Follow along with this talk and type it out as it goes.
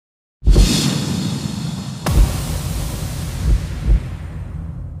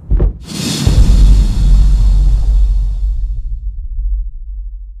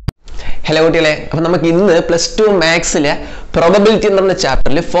Hello, Tile. Plus 2 Max probability in the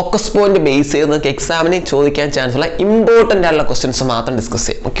chapter, focus point base examine chance important questions discuss.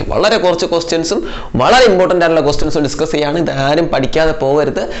 Okay, questions important questions discuss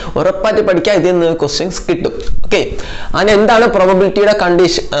questions. Okay, and probability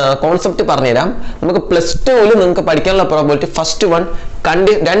condition concept plus 2 probability first one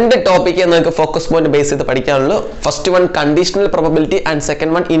topic focus point base first one conditional probability and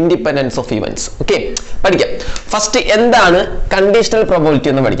second one independence of events. Okay, first conditional probability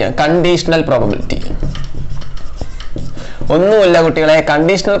conditional probability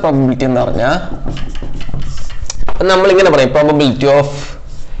conditional probability probability of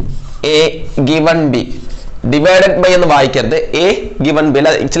A given B divided by A given B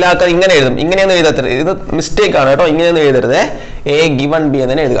mistake A given B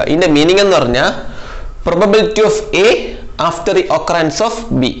in the meaning probability of A after the occurrence of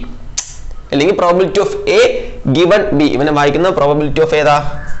B. Probability of A given B. Even a probability of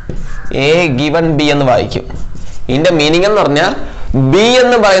A given B and the in the meaning B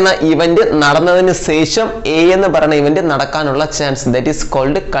and the event Naranana session A and the Barana event Narakanula chance that is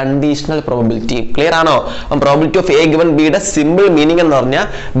called conditional probability. Clear ano? Probability of A given B the simple meaning and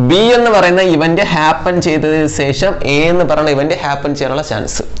B and the Barana event happen session A and the Barana event happen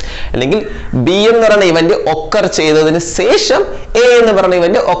chance. B and the event occur session A and the Barana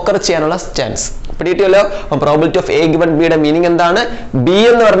event occur chance. Probability of A given B the meaning and B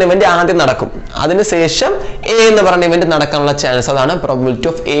and the event adin session A and the Barana event Narakanula chance. Probability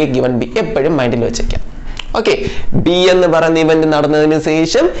of A given B. Okay, B and the event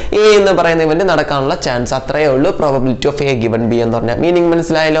നടന്നതിനുശേഷം A എന്ന് പറയുന്ന event നടക്കാനുള്ള chance അത്രയേ ഉള്ളൂ probability of A given B എന്ന് പറഞ്ഞാൽ meaning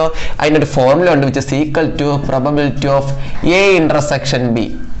മനസ്സിലായല്ലോ അതിനൊരു formula ഉണ്ട് which is equal to probability of A intersection B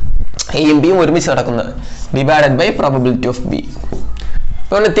A യും B യും ഒരുമിച്ച് നടക്കുന്നത് divided by probability of B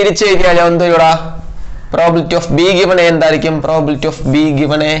അപ്പോൾ തിരിച്ചു എഴുതിയാലോ എന്തുവാ probability of B given A എന്തായിരിക്കും probability of B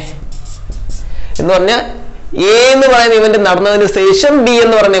given A എന്ന് പറഞ്ഞാൽ A എന്ന് പറയുന്ന event നടന്നതിന് ശേഷം B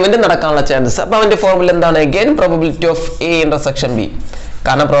എന്ന് പറയുന്ന event നടക്കാനുള്ള chances. അപ്പോൾ അതിന്റെ ഫോർമുല എന്താണ് again probability of A intersection B.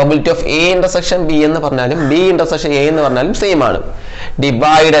 കാരണം probability of A intersection B എന്ന് പറഞ്ഞാലും B intersection A എന്ന് പറഞ്ഞാലും സെയിം ആണ്.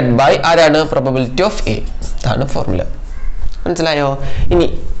 Divided by ആരാണ് probability of A. അതാണ് ഫോർമുല. മനസ്സിലായോ? ഇനി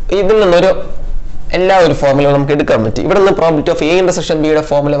ഇതിൽ നിന്നൊരു എല്ലാ ഒരു ഫോർമുല നമുക്ക് എടുക്കാൻ പറ്റും. ഇവിടെ നിന്ന് probability of A intersection B യുടെ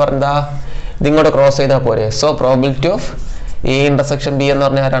ഫോർമുല പറഞ്ഞാ ഇതിങ്ങോട്ട് ക്രോസ് ചെയ്താൽ പോരെ. So probability of A intersection B എന്ന്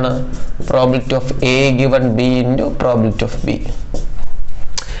പറഞ്ഞാൽ ആരാണ് probability of A given B into probability of B.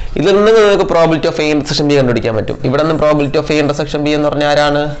 ഇതിൽ നിന്ന് നിങ്ങൾക്ക് probability of A intersection B കണ്ടുപിടിക്കാൻ പറ്റും. ഇവിടെ നിന്ന് probability of A intersection B എന്ന് പറഞ്ഞാൽ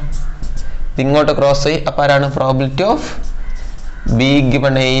ആരാണ് ഇങ്ങോട്ട് ക്രോസ് ചെയ്യും അപ്പോൾ ആരാണ് probability of B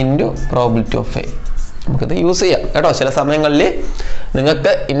given A into probability of A. നമുക്കിത് യൂസ് ചെയ്യാം കേട്ടോ ചില സമയങ്ങളിൽ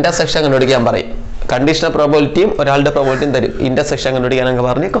നിങ്ങൾക്ക് ഇന്റർസെക്ഷൻ കണ്ടുപിടിക്കാൻ പറയും conditional probability ഒരാളുടെ probability തരും intersection കണ്ടുപിടിക്കാനൊക്കെ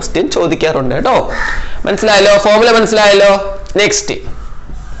പറഞ്ഞ് ക്വസ്റ്റ്യൻ ചോദിക്കാറുണ്ട് കേട്ടോ മനസ്സിലായല്ലോ ഫോർമുല മനസ്സിലായല്ലോ നെക്സ്റ്റ്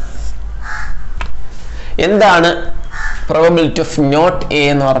എന്താണ് probability of not A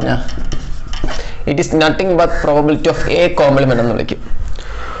എന്ന് പറഞ്ഞാൽ it is nothing but probability of A complement എന്ന് വിളിക്കും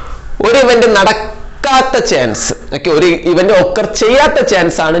ഒരു ഇവന്റ് നടക്കാത്ത ചാൻസ് ഓക്കേ ഒരു ഇവന്റ് occur ചെയ്യാത്ത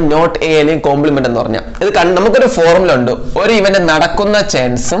ചാൻസ് ആണ് not A അല്ലെങ്കിൽ കോംപ്ലിമെന്റ് എന്ന് പറഞ്ഞാൽ ഇത് നമുക്കൊരു ഫോർമുല ഉണ്ട് ഒരു ഇവന്റ് നടക്കുന്ന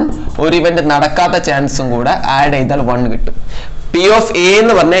ചാൻസും ഒരു ഇവന്റ് നടക്കാത്ത ചാൻസും കൂടെ ആഡ് ചെയ്താൽ 1 കിട്ടും P of A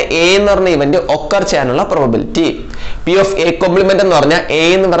എന്ന് പറഞ്ഞാൽ A എന്ന് പറഞ്ഞ ഇവന്റ് occur ചെയ്യാനുള്ള probability P of A complement എന്ന് പറഞ്ഞാൽ A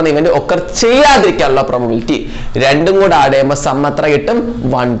എന്ന് പറഞ്ഞ ഇവന്റ് occur ചെയ്യാതിരിക്കാനുള്ള probability രണ്ടും കൂടെ ആഡ് ചെയ്യുമ്പോൾ സം എത്ര കിട്ടും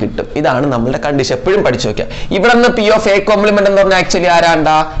 1 കിട്ടും ഇതാണ് നമ്മുടെ കണ്ടീഷൻ എപ്പോഴും പഠിച്ചു വെക്കുക ഇവിടെ നിന്ന് P of A complement എന്ന് പറഞ്ഞാൽ ആക്ച്വലി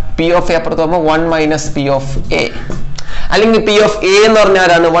ആരാണ്ടാ P of A അപ്പുറത്ത് പോകുമ്പോൾ 1 minus P of A അല്ലെങ്കിൽ P of A എന്ന് പറഞ്ഞാൽ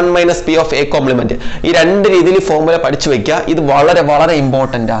ആരാണ് 1 minus P of A complement ഈ രണ്ട് രീതിയിൽ ഫോർമുല പഠിച്ചു വെക്കുക ഇത് വളരെ വളരെ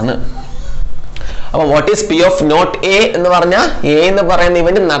ഇമ്പോർട്ടന്റ് ആണ് അപ്പോൾ what is P of not A എന്ന് പറഞ്ഞാൽ A എന്ന് പറയുന്ന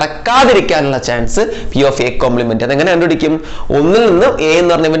event നടക്കാതിരിക്കാനുള്ള chance P of A complement അതെങ്ങനെ കണ്ടുപിടിക്കും ഒന്നിൽ നിന്ന് A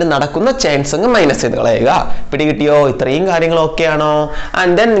എന്ന് പറഞ്ഞ ഇവന്റ് നടക്കുന്ന ചാൻസ് അങ്ങ് മൈനസ് ചെയ്ത് കളയുക പിടികിട്ടിയോ ഇത്രയും കാര്യങ്ങൾ ഓക്കേ ആണോ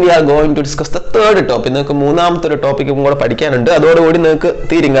and then we are going to discuss the third topic നിങ്ങൾക്ക് മൂന്നാമത്തെ ഒരു ടോപ്പിക്കും കൂടി പഠിക്കാനുണ്ട് അതോടുകൂടി നിങ്ങൾക്ക്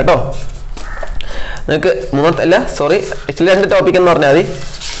തീരും കേട്ടോ നിങ്ങൾക്ക് മൂന്നാമത്തെ അല്ല സോറി ആക്ച്വലി രണ്ട് ടോപ്പിക് എന്ന് പറഞ്ഞാൽ മതി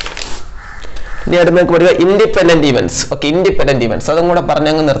independent events okay independent events adum kuda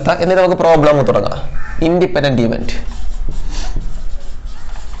parnangu nirtha enna namukku problem തുടങ്ങാം independent event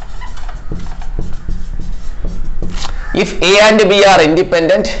if A and B are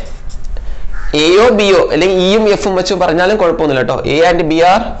independent A o B o അല്ലെങ്കിൽ E ഉം F ഉം വെച്ച് പറഞ്ഞാലും കുഴപ്പമൊന്നുമില്ല ട്ടോ A and B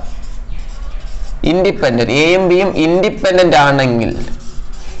are independent A ഉം B ഉം independent ആണെങ്കിൽ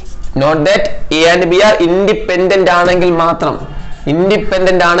not that A and B are independent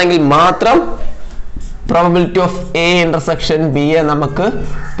ആണെങ്കിൽ മാത്രം probability of A intersection B നമുക്ക്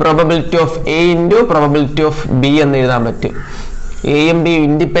probability of A into probability of B എന്ന് എഴുതാൻ പറ്റും എയും ബി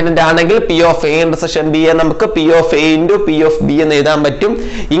ഇൻഡിപെൻഡന്റ് ആണെങ്കിൽ P of A intersection B നമുക്ക് P of A into P of B എന്ന് എഴുതാൻ പറ്റും.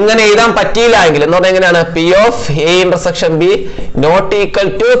 ഇങ്ങനെ എഴുതാൻ പറ്റിയില്ല എങ്കിൽ എന്ന് പറഞ്ഞാൽ എങ്ങനെയാണ്, P of A intersection B not equal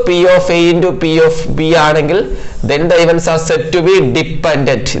to P of A into P of B ആണെങ്കിൽ then the events are said to be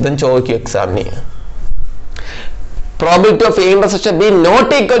dependent. ഇതും ചോദിക്കും എക്സാമിന്. probability of A intersection B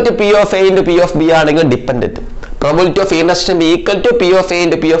not equal to P of A into P of B ആണെങ്കിൽ dependent. probability of A intersection B equal to P of A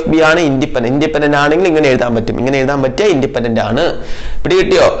into P of B ആണ് independent. Independent ആണെങ്കിൽ ഇങ്ങനെ എഴുതാൻ പറ്റും. ഇങ്ങനെ എഴുതാൻ പറ്റിയ independent ആണ്. പിടി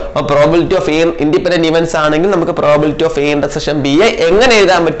കിട്ടിയോ? അപ്പോൾ probability of A independent events ആണെങ്കിൽ നമുക്ക് probability of A intersection B എങ്ങനെ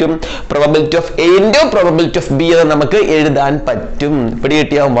എഴുതാൻ പറ്റും? probability of A into probability of B എന്ന് നമുക്ക് എഴുതാൻ പറ്റും. പിടി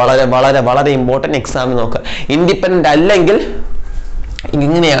കിട്ടിയോ? വളരെ വളരെ വളരെ ഇമ്പോർട്ടന്റ് എക്സാമിന് നോക്കുക. ഇൻഡിപെൻഡന്റ് അല്ലെങ്കിൽ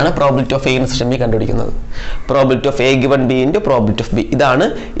ഇങ്ങനെയാണ് probability of A intersection B കണ്ടുപിടിക്കുന്നത്. Probability of A given B into probability of B. ഇതാണ്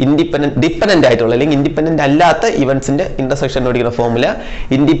ഡിപ്പെൻഡന്റ് ആയിട്ടുള്ള അല്ലെങ്കിൽ ഇൻഡിപെൻഡന്റ് അല്ലാത്ത ഇവന്റ്സിന്റെ ഇന്റർസെക്ഷൻ കണ്ടുപിടിക്കുന്ന ഫോർമുല.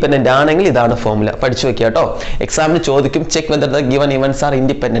 ഇൻഡിപെൻഡന്റ് ആണെങ്കിൽ ഇതാണ് ഫോർമുല. പഠിച്ചു വെക്കുക കേട്ടോ. എക്സാമിന് ചോദിക്കും check whether the given events R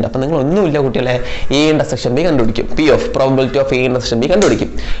independent. അപ്പം നിങ്ങൾ ഒന്നുമില്ല കുട്ടികളെ, എ ഇന്റർസെക്ഷൻ ബി കണ്ടുപിടിക്കും. P of probability of A intersection B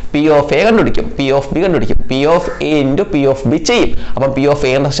കണ്ടുപിടിക്കും. പി ഓഫ് എ കണ്ടുപിടിക്കും. പി ഓഫ് ബി കണ്ടുപിടിക്കും. P of A into P of B ചെയ്യും. അപ്പം P of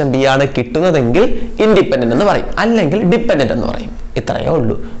A intersection B ആണ് കിട്ടുന്നതെങ്കിൽ ഇൻഡിപെൻഡന്റ് എന്ന് പറയും, അല്ലെങ്കിൽ ഡിപ്പെൻഡന്റ് എന്ന് പറയും. ഇത്രയേ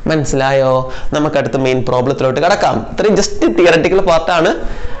ഉള്ളൂ. മനസ്സിലായോ? നമുക്ക് അടുത്ത മെയിൻ പ്രോബ്ലത്തിലോട്ട് കിടക്കാം. ഇത്രയും ജസ്റ്റ് തിയററ്റിക്കൽ പാർട്ടാണ്.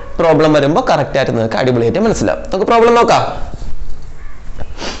 പ്രോബ്ലം വരുമ്പോൾ കറക്റ്റ് ആയിട്ട് നിങ്ങൾക്ക് അടിപൊളിയായിട്ട് മനസ്സിലാവും. നമുക്ക് പ്രോബ്ലം നോക്കാം.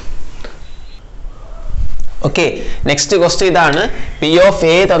 ഓക്കെ, നെക്സ്റ്റ് ക്വസ്റ്റ്യൻ ഇതാണ്. പി ഓഫ്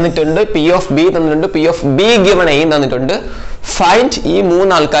എ തന്നിട്ടുണ്ട്, പി ഓഫ് ബി തന്നിട്ടുണ്ട്, പി ഓഫ് ബി ഗിവൺ എയും തന്നിട്ടുണ്ട്. ഫൈൻഡ് ഈ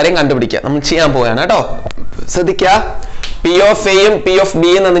മൂന്ന് ആൾക്കാരെയും കണ്ടുപിടിക്കുക. നമ്മൾ ചെയ്യാൻ പോവുകയാണ് കേട്ടോ. ശ്രദ്ധിക്കുക, പി ഓഫ് എയും പി ഓഫ്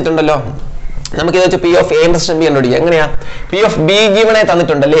ബിയും തന്നിട്ടുണ്ടല്ലോ. നമുക്ക് ഇത് വെച്ച് P of A intersection B കണ്ടുപിടിക്കുക. എങ്ങനെയാ? P of be given A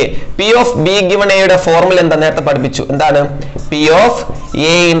തന്നിട്ടുണ്ടല്ലേ. P of be given എയുടെ ഫോർമുല എന്താ? നേരത്തെ പഠിപ്പിച്ചു. എന്താണ്? P of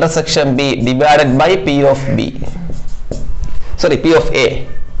A intersection B divided by P of B, sorry P of A.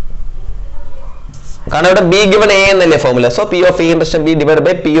 കാരണം ഇവിടെ ബി ഗിവൺ എ എന്നല്ലേ formula. So P of A intersection B divide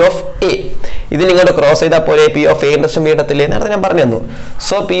by P of A. ഇത് നിങ്ങളുടെ ക്രോസ് ചെയ്താൽ പോലെ P of A intersection B ഇടത്തില്ലേ? നേരത്തെ ഞാൻ പറഞ്ഞു തന്നു.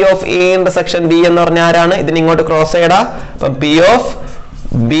 So P of A intersection B എന്ന് പറഞ്ഞാൽ ആരാണ്? ഇതിന് ഇങ്ങോട്ട് ക്രോസ് ചെയ്യടാ. അപ്പം P of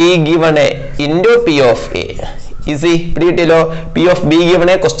be given A into P of A. Easy. പിടികിട്ടിയല്ലോ. P of be given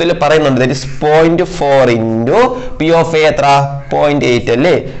A ക്വസ്റ്റ്യനിൽ പറയുന്നുണ്ട്. That is 0.4 into P of A എത്ര? 0.8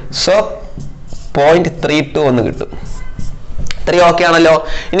 അല്ലേ. സോ 0.32 എന്ന് കിട്ടും. ഇത്രയും ഓക്കെ ആണല്ലോ.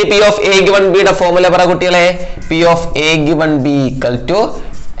 ഇനി പി ഓഫ് എ ഗിവൺ ബിയുടെ ഫോർമുല പറ കുട്ടികളെ. P of A given B equal to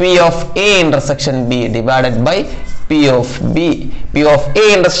P of A intersection B divided by P of B. P of A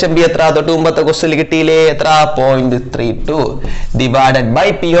intersection B എത്ര? തൊട്ട് മുമ്പത്തെ ക്വസ്റ്റ്യനിൽ കിട്ടിയില്ലേ? എത്ര? 0.32 divided by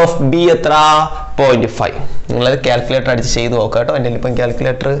P of B എത്ര? 0.5. നിങ്ങളത് കാൽക്കുലേറ്റർ അടിച്ച് ചെയ്ത് നോക്കുക കേട്ടോ. എൻ്റെ ഇപ്പം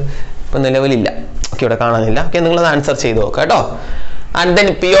കാൽക്കുലേറ്റർ ഇപ്പം നിലവിലില്ല. ഓക്കെ, ഇവിടെ കാണാനില്ല. ഓക്കെ, നിങ്ങളത് ആൻസർ ചെയ്ത് നോക്കുക കേട്ടോ. And then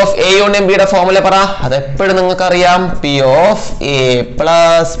P of A union ബിയുടെ ഫോർമുല പറ. അതെപ്പോഴും നിങ്ങൾക്ക് അറിയാം. P of A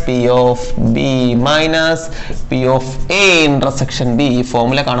plus P of B minus P of A intersection B. ഈ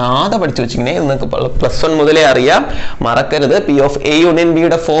ഫോർമുല കാണാതെ പഠിച്ചു വെച്ചിങ്ങനെ നിങ്ങൾക്ക് +1 മുതലേ അറിയാം. മറക്കരുത്. പി ഓഫ് എ യൂണിയൻ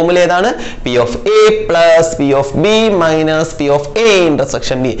ബിയുടെ ഫോർമുല ഏതാണ്? P of A plus P of B minus P of A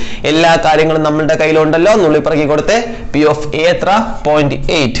intersection B. എല്ലാ കാര്യങ്ങളും നമ്മളുടെ കയ്യിലുണ്ടല്ലോ. നുള്ളി പറക്കി കൊടുത്തേ. പി ഓഫ് എ എത്ര?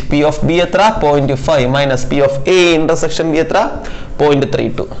 0.8. പി ഓഫ് ബി എത്ര? 0.5 minus P of A intersection B എത്ര?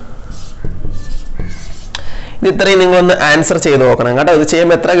 0.32. ഇത് ഇത്രയും നിങ്ങളൊന്ന് ആൻസർ ചെയ്ത് നോക്കണം കേട്ടോ. ഇത്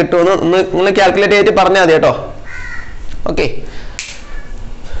ചെയ്യുമ്പോൾ എത്ര കിട്ടുമെന്ന് ഒന്ന് നിങ്ങൾ കാൽക്കുലേറ്റ് ചെയ്തിട്ട് പറഞ്ഞാൽ മതി കേട്ടോ. ഓക്കെ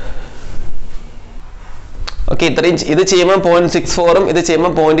ഓക്കെ, ഇത്രയും ഇത് ചെയ്യുമ്പോൾ 0.64 ഇത്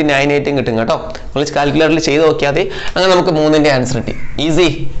ചെയ്യുമ്പോൾ 0.98 കിട്ടും കേട്ടോ. നിങ്ങൾ കാൽക്കുലേറ്ററിൽ ചെയ്ത് നോക്കിയാൽ മതി. അങ്ങനെ നമുക്ക് 3ന്റെ ആൻസർ കിട്ടി. ഈസി,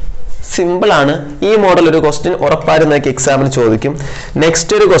 സിമ്പിൾ ആണ്. ഈ മോഡൽ ഒരു ക്വസ്റ്റ്യൻ ഉറപ്പായും നിങ്ങൾക്ക് എക്സാമിന് ചോദിക്കും.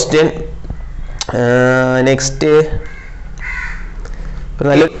 നെക്സ്റ്റ് ഒരു ക്വസ്റ്റ്യൻ,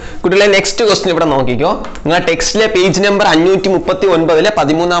 നല്ല കുട്ടികളെ നെക്സ്റ്റ് ക്വസ്റ്റ്യൻ ഇവിടെ നോക്കിക്കോ. നിങ്ങൾ ടെക്സ്റ്റിലെ പേജ് നമ്പർ 539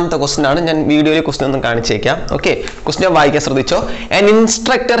 13ാമത്തെ ക്വസ്റ്റ്യൻ ആണ്. ഞാൻ വീഡിയോയിൽ ക്വസ്റ്റ്യൻ ഒന്ന് കാണിച്ചേക്കാം. ഓക്കെ, ക്വസ്റ്റ്യൻ വായിക്കാൻ ശ്രദ്ധിച്ചോ. An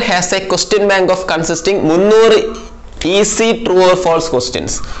instructor has A question bank of consisting 300 easy true or false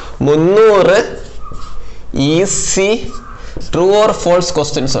questions. 300 easy true or false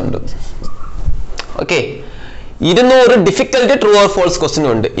questions ഉണ്ട്. Okay, 200 difficult true or false question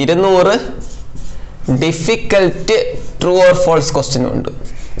ഉണ്ട്. 200 difficult true or false question ഉണ്ട്.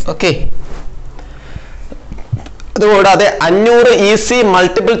 Okay, അതുകൂടാതെ 500 easy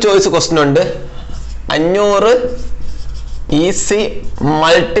multiple choice question ഉണ്ട്. 500 easy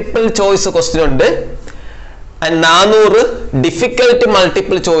multiple choice question ഉണ്ട്. 400 difficult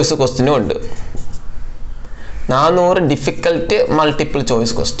multiple choice ക്വസ്റ്റ്യനും ഉണ്ട്. 400 difficult multiple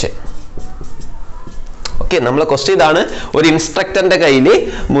choice question. Okay, നമ്മളെ question ഇതാണ്. ഒരു ഇൻസ്ട്രക്ടറിന്റെ കയ്യിൽ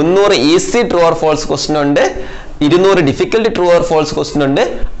 300 easy true or false question ഉണ്ട്, 200 difficult true or false question ഉണ്ട്,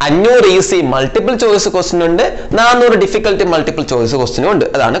 500 ഈസി മൾട്ടിപ്പിൾ ചോയ്സ് ക്വസ്റ്റ്യൻ ഉണ്ട്, 400 ഡിഫിക്കൽട്ട് മൾട്ടിപ്പിൾ ചോയ്സ് ക്വസ്റ്റ്യനും ഉണ്ട്.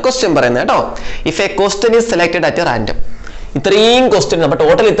 അതാണ് ക്വസ്റ്റ്യൻ പറയുന്നത് കേട്ടോ. If A question is selected at random, ഇത്രയും ക്വസ്റ്റ്യൻ അപ്പൊ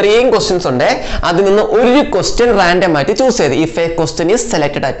ടോട്ടൽ ഇത്രയും ക്വസ്റ്റ്യൻസ് ഉണ്ട്. അതിൽ നിന്ന് ഒരു ക്വസ്റ്റ്യൻ റാൻഡം ആയിട്ട് ചൂസ് ചെയ്ത്. If A question is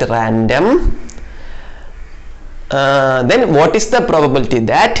selected at random, then what is the probability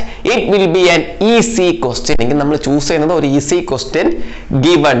that it will be an easy question? എങ്കിൽ നമ്മൾ ചൂസ് ചെയ്യുന്നത് ഒരു easy question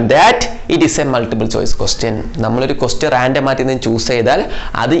given that it is a multiple choice question. നമ്മളൊരു question random ആയിട്ട് നിന്ന് choose ചെയ്താൽ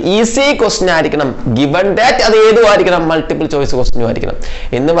അത് easy question ആയിരിക്കണം, given that അത് ഏതും ആയിരിക്കണം, മൾട്ടിപ്പിൾ ചോയ്സ് ക്വസ്റ്റ്യനും ആയിരിക്കണം.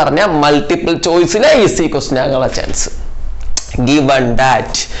 എന്ന് പറഞ്ഞാൽ മൾട്ടിപ്പിൾ ചോയ്സിലെ ഈസി ക്വസ്റ്റ്യൻ ആകാനുള്ള ചാൻസ്. given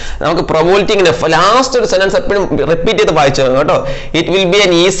that നമുക്ക് probability ഇങ്ങനെ ലാസ്റ്റ് ഒരു സെന്റൻസ് എപ്പോഴും റിപ്പീറ്റ് ചെയ്ത് വായിച്ചു കേട്ടോ. it will be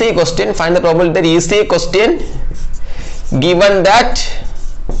an easy question, find the probability that easy question given that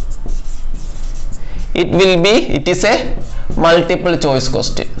it is a multiple choice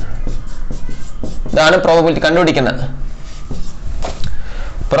question. ഇതാണ് probability കണ്ടുപിടിക്കുന്നത്.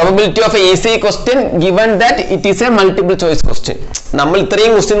 probability of a easy question given that it is a multiple choice question. നമ്മൾ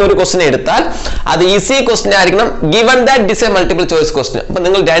ഇത്രയും question ഒരു question എടുത്താൽ അത് easy question ആയിരിക്കണം, given that it is a multiple choice question. അപ്പൊ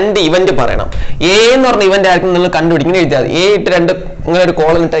നിങ്ങൾ രണ്ട് ഇവന്റ് പറയണം. എ എന്ന് പറഞ്ഞ ഇവന്റ് ആയിരിക്കും നിങ്ങൾ കണ്ടുപിടിക്കുന്നത് എഴുതിയാൽ. എ ഇട്ട് രണ്ട് ഇങ്ങനെ ഒരു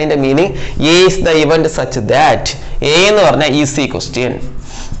കോളം ഇട്ട് അതിന്റെ meaning A is the event such that A എന്ന് പറഞ്ഞ ഈസി ക്വസ്റ്റ്യൻ,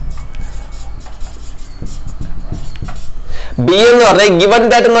 ബി എന്ന് പറഞ്ഞാൽ given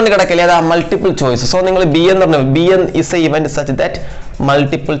that എന്ന് പറഞ്ഞ് കിടക്കില്ലേ, അതാ മൾട്ടിപ്പിൾ ചോയ്സ്. സോ നിങ്ങൾ ബി എന്ന് പറഞ്ഞു, B is a event such that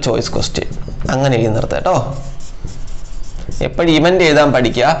multiple choice question അങ്ങനെ എഴുതി നിർത്തുക കേട്ടോ. എപ്പോഴും ഇവന്റ് എഴുതാൻ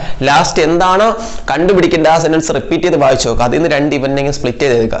പഠിക്കുക. ലാസ്റ്റ് എന്താണോ കണ്ടുപിടിക്കേണ്ട ആ സെന്റൻസ് റിപ്പീറ്റ് ചെയ്ത് വായിച്ചു നോക്കുക. അതിൽ നിന്ന് രണ്ട് ഇവന്റ് സ്പ്ലിറ്റ്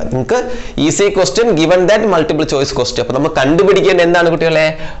ചെയ്ത് എടുക്കുക. നിങ്ങൾക്ക് easy question given that multiple choice question. അപ്പൊ നമ്മൾ കണ്ടുപിടിക്കേണ്ടത് എന്താണ് കുട്ടികളെ?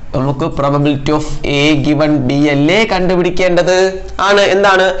 നമുക്ക് probability of A given B അല്ലേ കണ്ടുപിടിക്കേണ്ടത് ആണ്.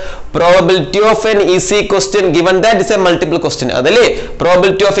 എന്താണ് probability of N easy question given that is a multiple question. അതല്ലേ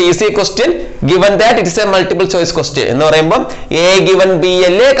probability of easy question given that it is a multiple choice question എന്ന് പറയുമ്പോൾ എ ഗിവൺ ബി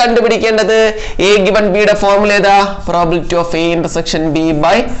അല്ലേ കണ്ടുപിടിക്കേണ്ടത്. A given ബിയുടെ ഫോർമുല ഏതാ? Probability of A intersection B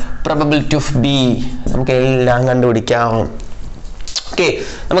by probability of B. നമുക്ക് എല്ലാം കണ്ടുപിടിക്കാം. ഓക്കെ,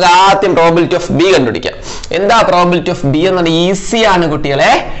 നമുക്ക് ആദ്യം പ്രോബബിലിറ്റി ഓഫ് ബി കണ്ടുപിടിക്കാം. എന്താ പ്രോബബിലിറ്റി ഓഫ് ബി എന്ന് പറഞ്ഞാൽ ഈസി ആണ്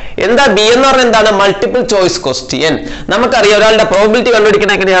കുട്ടികളെ. എന്താ ബി എന്ന് പറഞ്ഞാൽ എന്താണ്? Multiple choice question. നമുക്കറിയാം ഒരാളുടെ പ്രോബബിലിറ്റി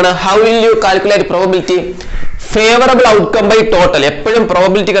കണ്ടുപിടിക്കുന്നത് എങ്ങനെയാണ്? How will you calculate probability? Favourable outcome by total. എപ്പോഴും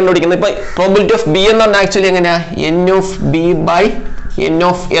പ്രോബബിലിറ്റി കണ്ടുപിടിക്കുന്നത് ഇപ്പൊ പ്രോബബിലിറ്റി ഓഫ് ബി എന്ന് പറഞ്ഞാൽ ആക്ച്വലി എങ്ങനെയാ? N of B by N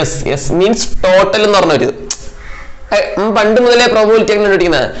of S. S means total എന്ന് പറഞ്ഞൊരു പണ്ട് മുതലേ പ്രോബബിലിറ്റി എങ്ങനെ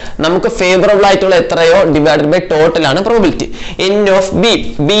കണ്ടുപിടിക്കുന്നത്? നമുക്ക് ഫേവറബിൾ ആയിട്ടുള്ള എത്രയോ ഡിവൈഡഡ് ബൈ ടോട്ടൽ ആണ് probability. N of B,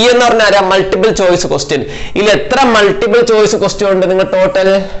 B എന്ന് പറഞ്ഞാൽ ആരാ? Multiple choice question. ഇതിൽ എത്ര മൾട്ടിപ്പിൾ ചോയ്സ് ക്വസ്റ്റ്യൻ ഉണ്ട്? നിങ്ങൾ total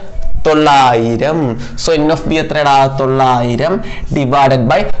 900. So N of B എത്രയാടാ? 900 divided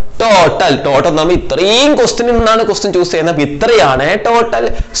by total. Total നമ്മൾ ഇത്രയും ക്വസ്റ്റ്യനിൽ നിന്നാണ് ക്വസ്റ്റ്യൻ ചൂസ് ചെയ്യുന്നത്. അപ്പൊ ഇത്രയാണ് ടോട്ടൽ.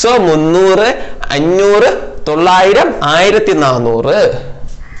 സോ 300, 500, 900, 1400.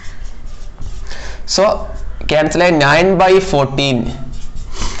 സോ ക്യാൻസൽ ആയി 9/14.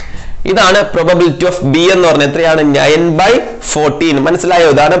 ഇതാണ് പ്രോബബിലിറ്റി ഓഫ് ബി എന്ന് പറഞ്ഞാൽ എത്രയാണ്? 9/14. മനസ്സിലായോ?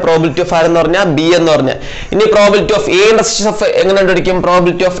 ഇതാണ് പ്രോബബിലിറ്റി ഓഫ് ആർ എന്ന് പറഞ്ഞാൽ ബി എന്ന് പറഞ്ഞാൽ. ഇനി probability of A intersection F എങ്ങനെ കണ്ടുപിടിക്കും?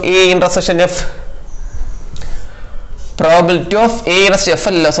 Probability of A intersection F, probability of A intersection F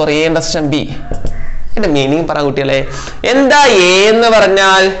അല്ല, സോറി, എ ഇന്റർസെക്ഷൻ ബി. എന്റെ മീനിങ് പറയാൻ കുട്ടികളെ. എന്താ എ എന്ന്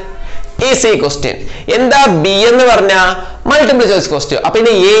പറഞ്ഞാൽ? Easy question. എന്താ ബി എന്ന് പറഞ്ഞാൽ? Multiple choice question. അപ്പൊ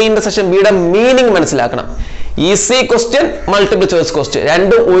ഇനി എ ഇന്റർസെക്ഷൻ ബിയുടെ മീനിങ് മനസ്സിലാക്കണം. Easy question, multiple choice question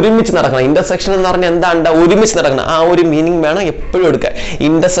രണ്ടും ഒരുമിച്ച് നടക്കണം. ഇന്റർസെക്ഷൻ എന്ന് പറഞ്ഞാൽ എന്താ? ഒരുമിച്ച് നടക്കണം. ആ ഒരു മീനിങ് വേണം എപ്പോഴും എടുക്കാൻ.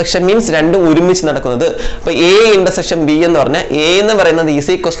 ഇന്റർസെക്ഷൻ മീൻസ് രണ്ടും ഒരുമിച്ച് നടക്കുന്നത്. അപ്പൊ എ ഇന്റർസെക്ഷൻ ബി എന്ന് പറഞ്ഞാൽ എ എന്ന് പറയുന്നത്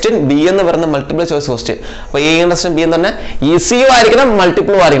ഈസി ക്വസ്റ്റ്യൻ, ബി എന്ന് പറയുന്നത് മൾട്ടിപ്പിൾ ചോയ്സ് ക്വസ്റ്റ്യൻ. അപ്പൊ എ ഇന്റർസെക്ഷൻ ബി എന്ന് പറഞ്ഞാൽ ഈസിയും ആയിരിക്കണം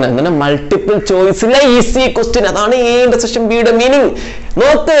മൾട്ടിപ്പിളും ആയിരിക്കണം. അങ്ങനെ മൾട്ടിപ്പിൾ ചോയ്സിലെ ഈസി ക്വസ്റ്റ്യൻ, അതാണ് എ ഇന്റർസെക്ഷൻ ബിയുടെ മീനിങ്.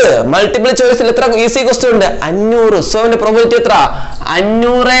 നോക്ക്, മൾട്ടിപ്പിൾ ചോയ്സിൽ എത്ര ഈസി ക്വസ്റ്റ്യൻ ഉണ്ട്? 500. സോ അതിന്റെ പ്രോബബിലിറ്റി എത്ര?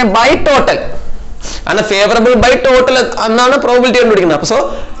 500 ബൈ ടോട്ടൽ. ആണ് ഫേവറബിൾ ബൈ ടോട്ടൽ എന്നാണ് പ്രോബബിലിറ്റി കണ്ടുപിടിക്കുന്നത്. അപ്പൊ സോ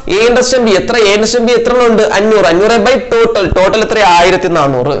എ ഇന്റർസെക്ഷൻ ബി എത്ര? എ ഇന്റർസെക്ഷൻ ബി എത്ര ഉണ്ട്? 500. 500 ബൈ ടോട്ടൽ. ടോട്ടൽ എത്രയാ?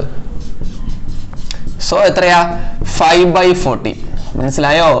 1400. സോ എത്രയാ? 5/14.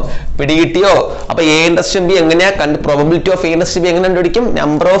 മനസ്സിലായോ? പിടികിട്ടിയോ? അപ്പൊ എ ഇന്റർസെക്ഷൻ ബി എങ്ങനെയാ probability of A intersection B എങ്ങനെ കണ്ടുപിടിക്കും?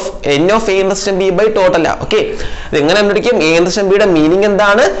 Number of N of A intersection B by total. Okay, ഇത് എങ്ങനെ കണ്ടുപിടിക്കും? എ ഇന്റർസെക്ഷൻ ബിയുടെ മീനിങ്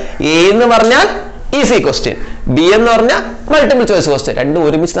എന്താണ്? എ എന്ന് പറഞ്ഞാൽ ഈസി ക്വസ്റ്റ്യൻ, ബി എന്ന് പറഞ്ഞാൽ മൾട്ടിപ്പിൾ ചോയ്സ് ക്വസ്റ്റ്യൻ. രണ്ടും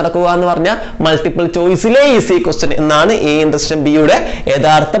ഒരുമിച്ച് നടക്കുക എന്ന് പറഞ്ഞാൽ മൾട്ടിപ്പിൾ ചോയ്സിലെ ഈസി ക്വസ്റ്റ്യൻ എന്നാണ് എ ഇന്റർസെക്ഷൻ ബിയുടെ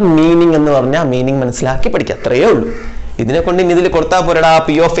യഥാർത്ഥ മീനിങ് എന്ന് പറഞ്ഞാൽ. മീനിങ് മനസ്സിലാക്കി പഠിക്കുക, അത്രയേ ഉള്ളൂ. ഇതിനെ കൊണ്ട് ഇനി ഇതിൽ കൊടുത്താൽ പോരടാ.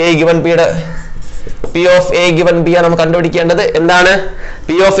 പി ഓഫ് എ ഗിവൺ ബിയുടെ P of A given B ആണ് നമുക്ക് കണ്ടുപിടിക്കേണ്ടത്. എന്താണ്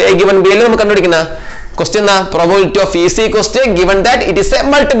P of A given B അല്ലേ നമുക്ക് കണ്ടുപിടിക്കുന്ന question? Probability of easy question given that it is A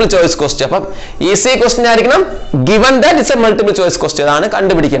multiple choice question. അപ്പം ഈസി ക്വസ്റ്റ്യൻ ആയിരിക്കണം, given that it's A multiple choice question, അതാണ്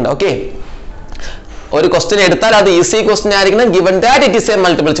കണ്ടുപിടിക്കേണ്ടത്. ഓക്കെ, ഒരു ക്വസ്റ്റ്യൻ എടുത്താൽ അത് ഈസി ക്വസ്റ്റ്യൻ ആയിരിക്കണം given that it is a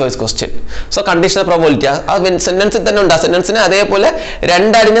multiple choice question. So conditional probability ആ സെന്റൻസിൽ തന്നെ ഉണ്ട്. ആ സെന്റൻസിനെ അതേപോലെ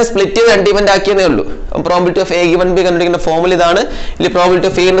രണ്ടായിട്ട് ഞാൻ സ്പ്ലിറ്റ് ചെയ്ത് രണ്ട് ഇവന്റ് ആക്കിയതേ ഉള്ളൂ. Probability of A given B കണ്ടുപിടിക്കുന്ന ഫോർമുല ഇതാണ്. ഇതിൽ probability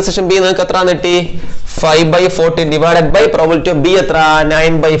of A intersection B നിങ്ങൾക്ക് എത്ര കിട്ടി? 5/14 divided by probability of B എത്ര?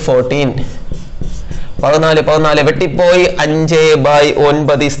 9/14. 14 വെട്ടിപ്പോയി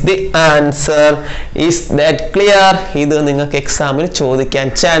 5/9 is the answer. Is that clear? ഇത് നിങ്ങൾക്ക് എക്സാമിന് ചോദിക്കാൻ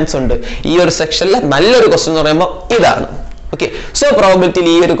ചാൻസ് ഉണ്ട്. ഈ ഒരു സെക്ഷനിലെ നല്ലൊരു ക്വസ്റ്റ്യൻ എന്ന് പറയുമ്പോൾ ഇതാണ്. ഓക്കെ, സോ പ്രോബിലിറ്റിയിൽ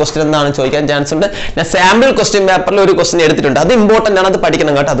ഈ ഒരു ക്വസ്റ്റ്യൻ എന്താണ് ചോദിക്കാൻ ചാൻസ് ഉണ്ട്. ഞാൻ സാമ്പിൾ ക്വസ്റ്റ്യൻ പേപ്പറിൽ ഒരു ക്വസ്റ്റ്യൻ എടുത്തിട്ടുണ്ട്, അത് ഇമ്പോർട്ടന്റ് ആണ്, അത്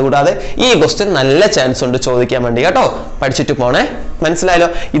പഠിക്കണം കേട്ടോ. അതുകൂടാതെ ഈ ക്വസ്റ്റ്യൻ നല്ല ചാൻസ് ഉണ്ട് ചോദിക്കാൻ വേണ്ടി കേട്ടോ. പഠിച്ചിട്ട് പോണേ, മനസ്സിലായല്ലോ?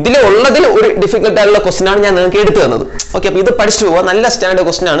 ഇതിലുള്ളതിൽ ഒരു ഡിഫിക്കൽട്ട് ആയിട്ടുള്ള ക്വസ്റ്റ്യൻ ആണ് ഞാൻ നിങ്ങൾക്ക് എടുത്തു തന്നത്. ഓക്കെ, അപ്പൊ ഇത് പഠിച്ചിട്ട് പോവാ. നല്ല സ്റ്റാൻഡേർഡ്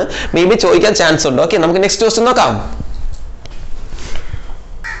ക്വസ്റ്റ്യൻ ആണ്, മേ ബി ചോദിക്കാൻ ചാൻസ് ഉണ്ട്. ഓക്കെ, നമുക്ക് നെക്സ്റ്റ് ക്വസ്റ്റ്യൻ നോക്കാം.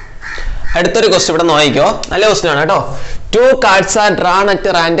 അടുത്തൊരു ക്വസ്റ്റ്യൻ ഇവിടെ നോക്കിക്കോ, നല്ല ക്വസ്റ്റ്യൻ ആണ് കേട്ടോ. 2 cards are drawn at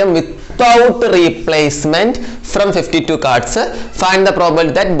random without replacement from 52 cards. Find the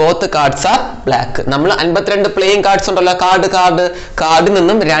probability that both cards are black. നമ്മൾ 52 പ്ലേയിങ് കാർഡ്സ് ഉണ്ടല്ലോ, കാർഡിൽ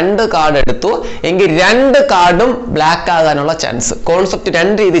നിന്നും 2 കാർഡ് എടുത്തു എങ്കിൽ 2 കാർഡും ബ്ലാക്ക് ആകാനുള്ള ചാൻസ്. കോൺസെപ്റ്റ്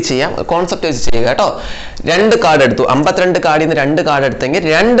 2 രീതി ചെയ്യാം, കോൺസെപ്റ്റ് വെച്ച് ചെയ്യുക കേട്ടോ. 2 കാർഡ് എടുത്തു, 52 കാർഡിൽ നിന്ന് 2 കാർഡ് എടുത്തെങ്കിൽ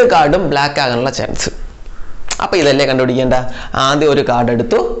 2 കാർഡും ബ്ലാക്ക് ആകാനുള്ള ചാൻസ്. അപ്പൊ ഇതല്ലേ കണ്ടുപിടിക്കേണ്ട. ആദ്യം ഒരു കാർഡ്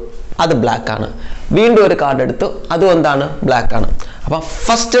എടുത്തു, അത് ബ്ലാക്ക് ആണ്. വീണ്ടും ഒരു കാർഡ് എടുത്തു, അതും എന്താണ്? ബ്ലാക്ക് ആണ്. അപ്പൊ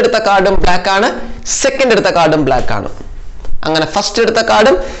ഫസ്റ്റ് എടുത്ത കാർഡും ബ്ലാക്ക് ആണ്, സെക്കൻഡ് എടുത്ത കാർഡും ബ്ലാക്ക് ആണ്. അങ്ങനെ ഫസ്റ്റ് എടുത്ത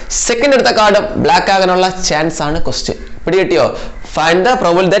കാർഡും സെക്കൻഡ് എടുത്ത കാർഡും ബ്ലാക്ക് ആകാനുള്ള ചാൻസ് ആണ് question. പിടികിട്ടിയോ? Find the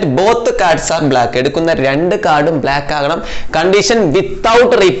probability that both cards R black. എടുക്കുന്ന 2 കാർഡും ബ്ലാക്ക് ആകണം. കണ്ടീഷൻ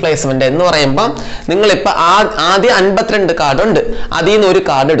വിത്തൗട്ട് റീപ്ലേസ്മെന്റ് എന്ന് പറയുമ്പോൾ നിങ്ങളിപ്പോ ആദ്യം 52 കാർഡ് ഉണ്ട്, അതിൽ നിന്ന് ഒരു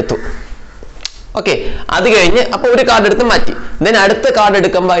കാർഡ് എടുത്തു. ഓക്കെ, അത് കഴിഞ്ഞ് അപ്പൊ ഒരു കാർഡ് എടുത്ത് മാറ്റി. ദെൻ അടുത്ത കാർഡ്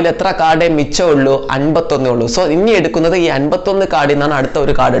എടുക്കുമ്പോൾ അതിൽ എത്ര കാർഡേ മിച്ചമുള്ളൂ? 51 ഉള്ളൂ. സോ ഇനി എടുക്കുന്നത് ഈ 51 കാർഡിൽ നിന്നാണ് അടുത്ത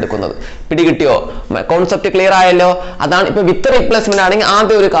ഒരു കാർഡ് എടുക്കുന്നത്. പിടികിട്ടിയോ? കോൺസെപ്റ്റ് ക്ലിയർ ആയല്ലോ? അതാണ് ഇപ്പൊ വിത്ത് റീപ്ലേസ്മെന്റ് ആണെങ്കിൽ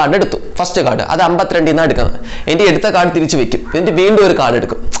ആദ്യം ഒരു കാർഡ് എടുത്തു, ഫസ്റ്റ് കാർഡ്, അത് 52 നിന്നാണ് എടുക്കുന്നത്. എന്നിട്ട് എടുത്ത കാർഡ് തിരിച്ചു വെക്കും, എന്നിട്ട് വീണ്ടും ഒരു കാർഡ്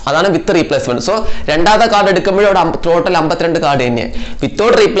എടുക്കും. അതാണ് വിത്ത് റീപ്ലേസ്മെന്റ്. സോ രണ്ടാമത്തെ കാർഡ് എടുക്കുമ്പോഴും അവിടെ ടോട്ടൽ 52 കാർഡ് തന്നെയാണ്.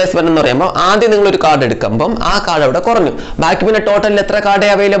 വിത്തൗട്ട് റീപ്ലേസ്മെന്റ് എന്ന് പറയുമ്പോൾ ആദ്യം നിങ്ങൾ ഒരു കാർഡ് എടുക്കുമ്പോൾ ആ കാർഡ് അവിടെ കുറഞ്ഞു, ബാക്കി പിന്നെ ടോട്ടലിൽ എത്ര കാർഡേ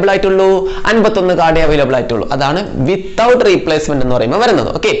അവൈലബിൾ ആയിട്ടുള്ളൂ? 51 കാർഡേ അവൈലബിൾ ആയിട്ടുള്ളൂ. അതാണ് വിത്തൗട്ട് റീപ്ലേസ്മെന്റ് എന്ന് പറയുമ്പോൾ വരുന്നത്.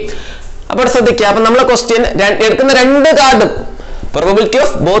 ഓക്കെ, അപ്പോൾ ശ്രദ്ധിക്കുക. അപ്പൊ നമ്മളെ ക്വസ്റ്റ്യൻ എടുക്കുന്ന 2 കാർഡും probability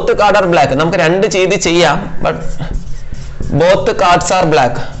of both card R black. നമുക്ക് 2 ചെയ്ത് ചെയ്യാം, but both cards R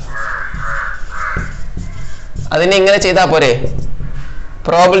black. അതിനെ ഇങ്ങനെ ചെയ്താൽ പോരെ?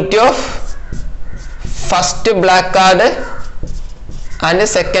 Probability of first black card and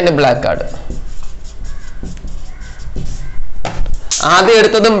second black card. ആദ്യം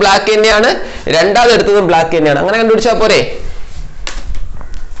എടുത്തതും ബ്ലാക്ക് തന്നെയാണ്, രണ്ടാമത് എടുത്തതും ബ്ലാക്ക് തന്നെയാണ്. അങ്ങനെ കണ്ടുപിടിച്ചാൽ പോരെ?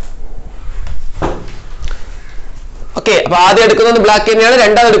 ഓക്കെ, അപ്പൊ ആദ്യം എടുക്കുന്നത് ബ്ലാക്ക് തന്നെയാണ്,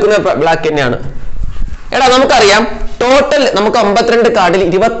 രണ്ടാമത് എടുക്കുന്നത് ബ്ലാക്ക് തന്നെയാണ്. എടാ നമുക്കറിയാം ടോട്ടൽ നമുക്ക് 52 കാർഡിൽ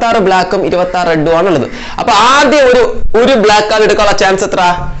 26 ബ്ലാക്കും 26 റെഡും ആണുള്ളത്. അപ്പൊ ആദ്യം ഒരു ബ്ലാക്ക് കാർഡ് എടുക്കാനുള്ള ചാൻസ് എത്ര?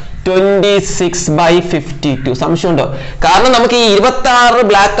 26/52. സംശയമുണ്ടോ? കാരണം നമുക്ക് ഈ 26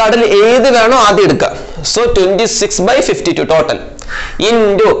 ബ്ലാക്ക് കാർഡിൽ ഏത് വേണോ ആദ്യം എടുക്കാം. സോ 26/52 ടോട്ടൽ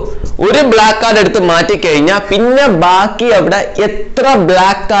ഇൻറ്റു ഒരു ബ്ലാക്ക് കാർഡ് എടുത്ത് മാറ്റി കഴിഞ്ഞാൽ പിന്നെ ബാക്കി അവിടെ എത്ര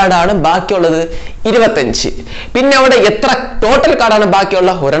ബ്ലാക്ക് കാർഡാണ് ബാക്കിയുള്ളത്? 25. പിന്നെ അവിടെ എത്ര ടോട്ടൽ കാർഡാണ്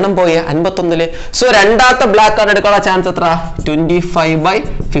ബാക്കിയുള്ള? ഒരെണ്ണം പോയ 51. സോ രണ്ടാമത്തെ ബ്ലാക്ക് കാർഡ് എടുക്കാനുള്ള ചാൻസ് എത്ര?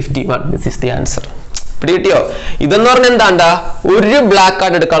 25/51. This is the answer. പിടികിട്ടിയോ? ഇതെന്ന് പറഞ്ഞാൽ എന്താണ്ടാ? ഒരു ബ്ലാക്ക്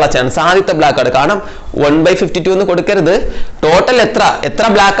കാർഡ് എടുക്കാനുള്ള ചാൻസ്, ആദ്യത്തെ ബ്ലാക്ക് കാർഡ്. കാരണം 1/52 എന്ന് കൊടുക്കരുത്. ടോട്ടൽ എത്ര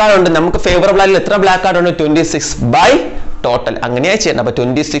ബ്ലാക്ക് കാർഡ് ഉണ്ട്? നമുക്ക് ഫേവറബിൾ ആയിട്ട് എത്ര ബ്ലാക്ക് കാർഡ് ഉണ്ട്? 26 ടോട്ടൽ. അങ്ങനെയാ ചെയ്യണം. അപ്പൊ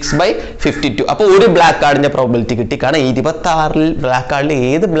 26/52. അപ്പൊ ഒരു ബ്ലാക്ക് കാർഡിന്റെ പ്രോബിലിറ്റി കിട്ടി. കാരണം 26 ബ്ലാക്ക് കാർഡിൽ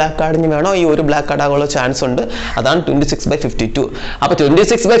ഏത് ബ്ലാക്ക് കാർഡിന് വേണോ ഈ ഒരു ബ്ലാക്ക് കാർഡ് ആകാനുള്ള ചാൻസ് ഉണ്ട്. അതാണ് 26/52. അപ്പൊ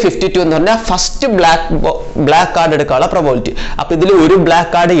 26/52 എന്ന് പറഞ്ഞാൽ ഫസ്റ്റ് ബ്ലാക്ക് കാർഡ് എടുക്കാനുള്ള പ്രോബിലിറ്റി. അപ്പൊ ഇതിൽ ഒരു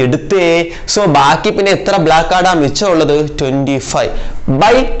ബ്ലാക്ക് കാർഡ് എടുത്തേ. സോ ബാക്കി പിന്നെ എത്ര ബ്ലാക്ക് കാർഡാ മിച്ചമുള്ളത്?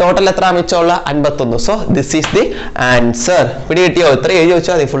 25 ടോട്ടൽ എത്ര മിച്ചമുള്ള? 51. So this is the answer. പിടികിട്ടിയോ? ഇത്ര എഴുതി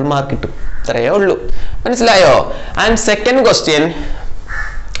വെച്ചാൽ മതി, ഫുൾ മാർക്ക് കിട്ടും. ഇത്രയേ ഉള്ളൂ. മനസ്സിലായോ? ആൻഡ് സെക്കൻഡ് ക്വസ്റ്റ്യൻ,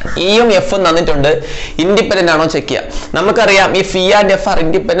 ഇയും എഫും തന്നിട്ടുണ്ട്. ഇൻഡിപെൻഡന്റ് ആണോ ചെക്ക് ചെയ്യാം. നമുക്കറിയാം if E and F are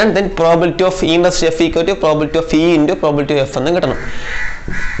independent then probability of E inverse F equal to probability of E into probability of F എന്ന് കിട്ടണം.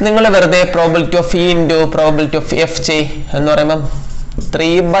 നിങ്ങൾ വെറുതെ probability of E into probability of F ചെയ് എന്ന് പറയുമ്പോൾ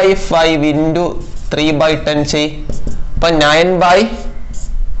 3/5 into 3/10 ചെയ്. അപ്പൊ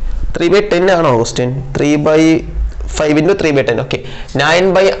 9/3/10 ആണോ ക്വസ്റ്റ്യൻ? 3/5 into 3/10. ഓക്കെ,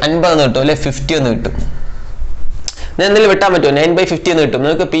 9/50 എന്ന് കിട്ടും അല്ലെ? 50 എന്ന് കിട്ടും. എന്തെങ്കിലും വിട്ടാൻ പറ്റുമോ? 9/50 എന്ന് കിട്ടും.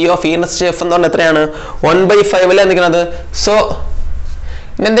 നിങ്ങൾക്ക് P of E inverse F എന്ന് പറഞ്ഞാൽ എത്രയാണ്? 1/5 അല്ലേ നിൽക്കുന്നത്. സോ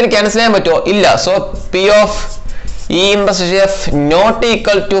എന്തെങ്കിലും ക്യാൻസൽ ചെയ്യാൻ പറ്റുമോ? ഇല്ല. So P of E inverse F not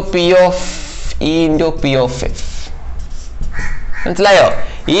equal to P of E into P of F. മനസ്സിലായോ?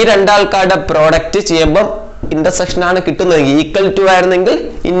 ഈ രണ്ടാൾക്കാരുടെ പ്രോഡക്റ്റ് ചെയ്യുമ്പോൾ ഇന്റർസെക്ഷൻ ആണ് കിട്ടുന്നത്. ഈക്വൽ ടു ആയിരുന്നെങ്കിൽ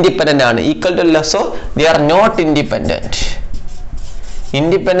ഇൻഡിപെൻഡന്റ് ആണ്, ഈക്വൽ ടു അല്ല, so they are not independent.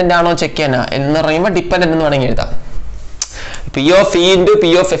 Independent ആണോ ചെക്ക് ചെയ്യാനാ എന്ന് പറയുമ്പോൾ ഡിപെൻഡന്റ് എന്ന് വേണമെങ്കിൽ എഴുതാം. P of E into P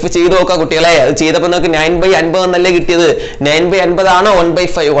of F ചെയ്ത് നോക്കാം കുട്ടികളെ. അത് ചെയ്തപ്പോൾ നമുക്ക് 9/50 എന്നല്ലേ കിട്ടിയത്? 9/50 ആണോ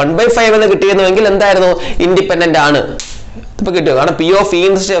 1/5? 1/5 എന്ന് കിട്ടിയിരുന്നുവെങ്കിൽ എന്തായിരുന്നു? ഇൻഡിപെൻഡന്റ് ആണ്. ഇപ്പൊ കിട്ടുക. കാരണം P of E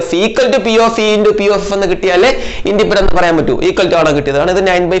equal to P of E into P of F എന്ന് കിട്ടിയാലേ ഇൻഡിപെൻഡന്റ് എന്ന് പറയാൻ പറ്റൂ. ഈക്വൽ ടു ആണോ കിട്ടിയത്? കാരണം ഇത്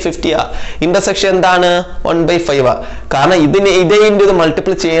 9/50 ആ. ഇന്റർസെക്ഷൻ എന്താണ്? 1/5 ആ. കാരണം ഇതേ ഇൻറ്റു ഇത്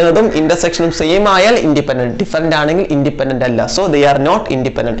മൾട്ടിപ്പിൾ ചെയ്യുന്നതും ഇന്റർസെക്ഷനും സെയിം ആയാൽ ഇൻഡിപെൻഡന്റ്, ഡിഫറെന്റ് ആണെങ്കിൽ ഇൻഡിപെൻഡന്റ് അല്ല. So they are not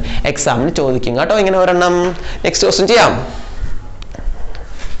independent. എക്സാമിന് ചോദിക്കും കേട്ടോ ഇങ്ങനെ ഒരെണ്ണം. നെക്സ്റ്റ് ക്വസ്റ്റ്യൻ ചെയ്യാം.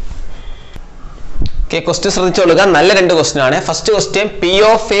 ക്വസ്റ്റ്യൻ ശ്രദ്ധിച്ചോളുക. നല്ല രണ്ട് ക്വസ്റ്റ്യൻ ആണ്. First question P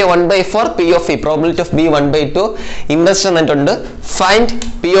of A 1/4, P of E, probability of B 1/2. Investor എന്നിട്ടുണ്ട് find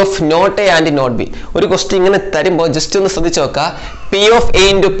P of not A and not B. ഒരു ക്വസ്റ്റ്യൻ ഇങ്ങനെ തരുമ്പോൾ ജസ്റ്റ് ഒന്ന് ശ്രദ്ധിച്ചു നോക്കുക. P of A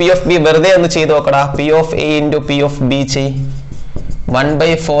into P of B വെറുതെ ഒന്ന് ചെയ്ത് നോക്കടാ. P of A into P of B ചെയ്.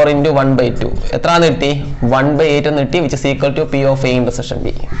 1/4 into 1/2 എത്രയാന്ന് കിട്ടി? 1/8 എന്ന് കിട്ടി, which is equal to P of A intersection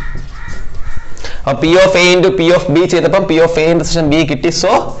B. P of A into P of B ചെയ്തപ്പം P of A intersection B കിട്ടി.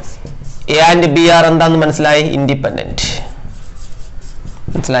 So A and B are എന്താന്ന് മനസ്സിലായി? Independent.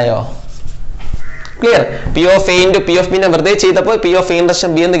 മനസ്സിലായോ? Clear? P of A into P of B വെറുതെ ചെയ്തപ്പോൾ P of A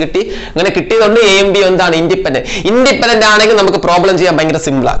intersection B എന്ന് കിട്ടി. അങ്ങനെ കിട്ടിയതുകൊണ്ട് A യും B എന്താണ്? ഇൻഡിപെൻഡന്റ്. ഇൻഡിപെൻഡന്റ് ആണെങ്കിൽ നമുക്ക് പ്രോബ്ലം ചെയ്യാൻ ഭയങ്കര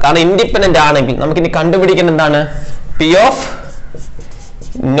സിമ്പിളാണ്. കാരണം ഇൻഡിപെൻഡന്റ് ആണെങ്കിൽ നമുക്ക് ഇനി കണ്ടുപിടിക്കുന്നത് എന്താണ്? P of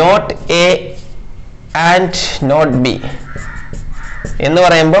not A and not B എന്ന്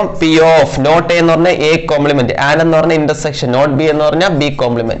പറയുമ്പോൾ P of not A എന്ന് പറഞ്ഞാൽ A കോംപ്ലിമെന്റ്, and എന്ന് പറഞ്ഞാൽ ഇന്റർസെക്ഷൻ, not B എന്ന് പറഞ്ഞാൽ B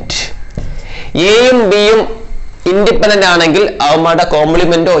കോംപ്ലിമെന്റ്. എയും ബിയും ഇൻഡിപെൻഡന്റ് ആണെങ്കിൽ അവന്മാരുടെ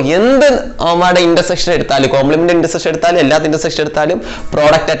കോംപ്ലിമെന്റോ എന്ത് അവന്മാരുടെ ഇന്റർസെക്ഷൻ എടുത്താലും, കോംപ്ലിമെന്റ് ഇന്റർസെക്ഷൻ എടുത്താലും എല്ലാത്ത ഇന്റർസെക്ഷൻ എടുത്താലും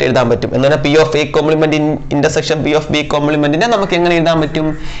പ്രോഡക്റ്റ് ആയിട്ട് എഴുതാൻ പറ്റും. എന്ന് പറഞ്ഞാൽ P of A complement intersection P of B കോംപ്ലിമെന്റിനെ നമുക്ക് എങ്ങനെ എഴുതാൻ പറ്റും?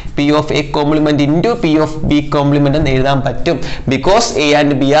 P of A complement into P of B complement എന്ന് എഴുതാൻ പറ്റും. Because A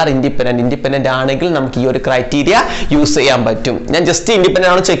and B R independent. Independent ആണെങ്കിൽ നമുക്ക് ഈ ഒരു ക്രൈറ്റീരിയ യൂസ് ചെയ്യാൻ പറ്റും. ഞാൻ ജസ്റ്റ്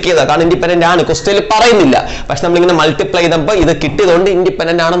ഇൻഡിപെൻഡന്റ് ആണ് ചെക്ക് ചെയ്തത്. കാരണം ഇൻഡിപെൻഡന്റ് ആണ് ക്വസ്റ്റ്യനിൽ പറയുന്നില്ല, പക്ഷെ നമ്മളിങ്ങനെ മൾട്ടിപ്ലൈ ചെയ്തപ്പോൾ ഇത് കിട്ടിയതുകൊണ്ട്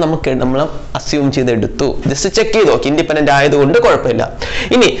ഇൻഡിപെൻഡന്റ് ആണ് നമ്മൾ അസ്യൂം ചെയ്തെടുത്തു. ജസ്റ്റ് ചെക്ക് ചെയ്ത് നോക്കി, ഇൻഡിപെൻഡന്റ് ആയതുകൊണ്ട് കുഴപ്പമില്ല.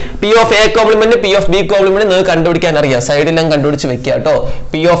 ഇനി P of A complement P of B complement നിങ്ങൾക്ക് കണ്ടുപിടിക്കാൻ അറിയാം. സൈഡിലും കണ്ടുപിടിച്ച് വെക്കുക കേട്ടോ.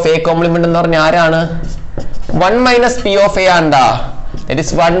 P of A കോംപ്ലിമെന്റ് എന്ന് പറഞ്ഞാൽ ആരാണ്? 1 minus P of A ആണ്ടാ. That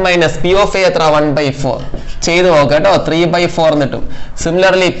is 1 minus P of A എത്ര? 1/4. ചെയ്ത് നോക്കാം കേട്ടോ. 3/4 എന്നിട്ടും.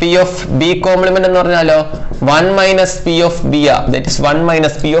 Similarly P of B complement എന്ന് പറഞ്ഞാലോ 1 minus P of B ആ. That is 1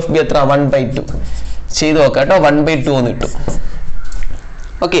 minus P of B എത്ര? 1/2. ചെയ്ത് നോക്കാം കേട്ടോ. 1/2 എന്ന് കിട്ടും.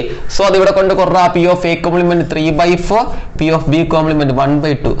 ഓക്കെ, സോ അത് ഇവിടെ കൊണ്ട് കുറ P of A complement 3/4, P of B complement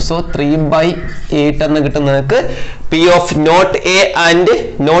 1/2. So 3/8 എന്ന് കിട്ടും നിങ്ങൾക്ക്. P of not A and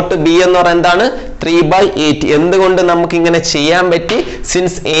not B എന്ന് പറയുന്നത് എന്താണ്? 3/8. എന്തുകൊണ്ട് നമുക്ക് ഇങ്ങനെ ചെയ്യാൻ പറ്റി?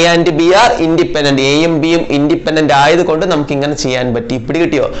 Since A and B R independent. എയും ബിയും ഇൻഡിപെൻഡന്റ് ആയതുകൊണ്ട് നമുക്ക് ഇങ്ങനെ ചെയ്യാൻ പറ്റി. ഇപ്പിടി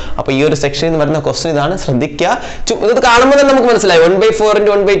കിട്ടിയോ? അപ്പൊ ഈ ഒരു സെക്ഷനിൽ നിന്ന് വരുന്ന ക്വസ്റ്റ്യൻ ഇതാണ്, ശ്രദ്ധിക്കുക. ഇത് കാണുമ്പോൾ തന്നെ നമുക്ക് മനസ്സിലായി 1/4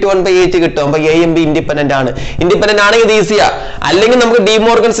 into 1/2 1/8 കിട്ടും. അപ്പൊ A യും B ഇൻഡിപെൻഡന്റ് ആണ്. ഇൻഡിപെൻഡന്റ് ആണെങ്കിൽ ഇത് ഈസിയാ. അല്ലെങ്കിൽ നമുക്ക്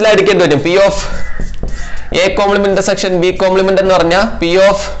ഡിമോർഗൻസിൽ അടിക്കേണ്ടി വരും. P of A complement intersection B complement എന്ന് പറഞ്ഞാൽ P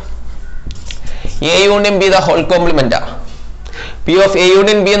of A union B the whole complement. P of A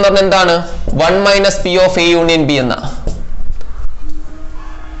union B എന്ന് പറഞ്ഞാൽ എന്താണ്? 1 minus P of A union B എന്ന.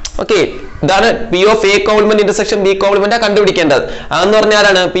 ഓക്കെ, ഇതാണ് P of A complement intersection B complement കണ്ടുപിടിക്കേണ്ടത്. അതെന്ന് പറഞ്ഞാൽ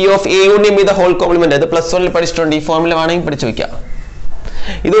ആരാണ്? P of A union B the whole complement. ഇത് +1 പഠിച്ചിട്ടുണ്ട്. ഈ ഫോർമുല വേണമെങ്കിൽ പഠിച്ചു വെക്കാം.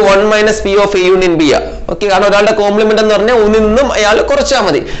 ഇത് 1 minus P of A union B ആ. ഓക്കെ, കാരണം ഒരാളുടെ കോംപ്ലിമെന്റ് എന്ന് പറഞ്ഞാൽ ഒന്നിൽ നിന്നും അയാൾ കുറച്ചാൽ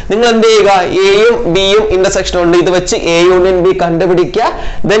മതി. നിങ്ങൾ എന്ത് ചെയ്യുക? എയും ബിയും ഇന്റർസെക്ഷൻ ഉണ്ട്, ഇത് വെച്ച് A union B കണ്ടുപിടിക്കുക,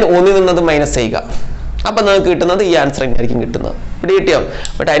 ദെൻ ഒന്നിൽ നിന്നത് മൈനസ് ചെയ്യുക. അപ്പൊ നിങ്ങൾക്ക് കിട്ടുന്നത് ഈ ആൻസർ ആയിരിക്കും കിട്ടുന്നത്. പിടി കിട്ടിയോ?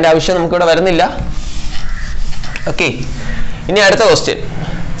 ബട്ട് അതിന്റെ ആവശ്യം നമുക്ക് ഇവിടെ വരുന്നില്ല. ഓക്കെ, ഇനി അടുത്ത question,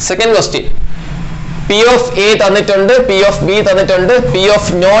 second question. P of A തന്നിട്ടുണ്ട്, P of B തന്നിട്ടുണ്ട്, P of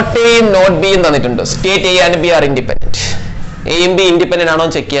not A യും not B യും തന്നിട്ടുണ്ട്. State A and B R independent. A യും B ഇൻഡിപെൻഡന്റ് ആണോ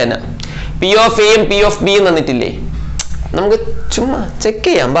ചെക്ക് ചെയ്യാനാ. P of A യും P of B യും തന്നിട്ടില്ലേ? നമുക്ക് ചുമ്മാ ചെക്ക്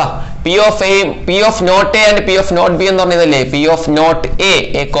ചെയ്യാം. ബാ, P of A, P of not A and P of not B എന്ന് പറഞ്ഞതല്ലേ? P of not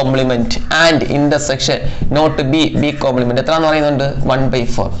A complement and intersection not B complement എത്രന്ന് പറയുന്നുണ്ട്?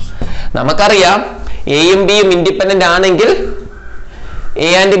 1/4. നമുക്കറിയാം A യും B യും ഇൻഡിപെൻഡന്റ് ആണെങ്കിൽ, A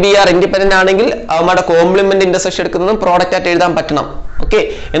and B R independent ആണെങ്കിൽ അവന്മാരുടെ കോംപ്ലിമെന്റ് ഇന്റർസെക്ഷൻ എടുക്കുന്നതും പ്രോഡക്റ്റ് ആയിട്ട് എഴുതാൻ പറ്റണം. ഓക്കെ,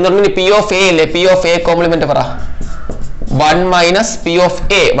 എന്ന് പറഞ്ഞാൽ P of A അല്ലേ? P of A കോംപ്ലിമെന്റ് പറ. 1 minus P of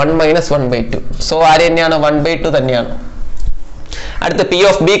A, 1 minus 1/2. So ആര് തന്നെയാണ്? 1/2 തന്നെയാണ്. അടുത്ത P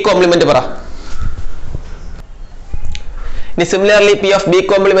of B കോംപ്ലിമെന്റ് പറ. ഇനി similarly P of B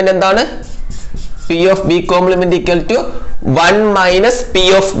complement എന്താണ്? P of B complement equal to 1 minus P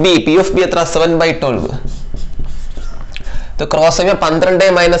of B. P of B എത്ര 7/12. ഇത് ക്രോസ് ചെയ്യുമ്പോൾ 12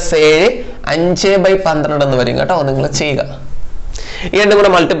 minus 7 5/12 എന്ന് വരും കേട്ടോ. നിങ്ങൾ ചെയ്യുക. ഈ രണ്ടും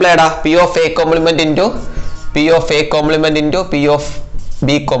കൂടെ മൾട്ടിപ്ലൈ ഇടാ. P of A complement into P of A complement into P of B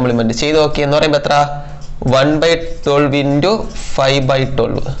complement ചെയ്ത് നോക്കി എന്ന് പറയുമ്പോൾ എത്ര 1/12 ഇൻറ്റു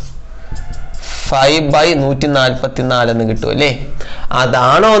 5/12 5/144 എന്ന് കിട്ടും അല്ലേ?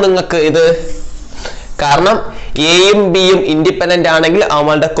 അതാണോ നിങ്ങൾക്ക് ഇത്? കാരണം എയും ബിയും ഇൻഡിപെൻഡന്റ് ആണെങ്കിൽ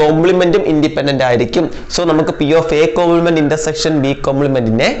അവളുടെ കോംപ്ലിമെന്റും ഇൻഡിപെൻഡന്റ് ആയിരിക്കും. സോ നമുക്ക് P of A complement intersection B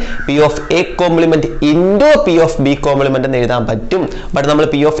കോംപ്ലിമെന്റിനെ P of A complement into P of B complement എന്ന് എഴുതാൻ പറ്റും. ബട്ട് നമ്മൾ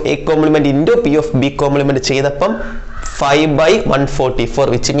P of A complement into P of B complement ചെയ്തപ്പം 5/144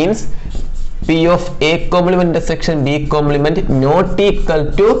 which means P of A complement intersection B complement not equal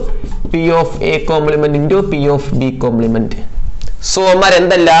to P of A complement into P of B complement. So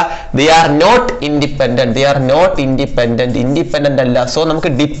endalla they are not independent. They are not independent. Independent alla. So namukku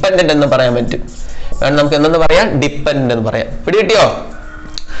dependent ennu parayan pattum. കാരണം നമുക്ക് എന്തെന്ന് പറയാം? Dependent എന്ന് പറയാം. പിടി കിട്ടിയോ?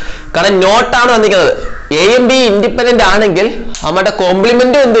 കാരണം not ആണ് വന്നിരിക്കുന്നത്. എയും ബി ഇൻഡിപെൻഡന്റ് ആണെങ്കിൽ നമ്മുടെ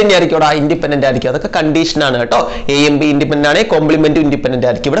കോംപ്ലിമെന്റും എന്ത് തന്നെയായിരിക്കും? ഇൻഡിപെൻഡന്റ് ആയിരിക്കും. അതൊക്കെ കണ്ടീഷൻ ആണ് കേട്ടോ. എയും ബി ഇൻഡിപെൻഡന്റ് ആണെങ്കിൽ കോംപ്ലിമെന്റും ഇൻഡിപെൻഡന്റ്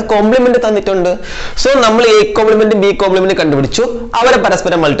ആയിരിക്കും. ഇവിടെ കോംപ്ലിമെന്റ് തന്നിട്ടുണ്ട്. സോ നമ്മൾ എ കോംപ്ലിമെന്റ് ബി കോംപ്ലിമെന്റ് കണ്ടുപിടിച്ചു. അവരെ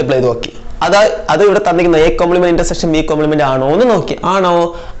പരസ്പരം മൾട്ടിപ്ലൈ ചെയ്ത് നോക്കി. അത് ഇവിടെ തന്നിരിക്കുന്ന A complement intersection B complement ആണോ എന്ന് നോക്കി. ആണോ?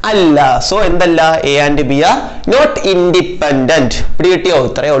 അല്ല. സോ എന്തല്ല? A and B are not independent. പിടി കിട്ടിയോ?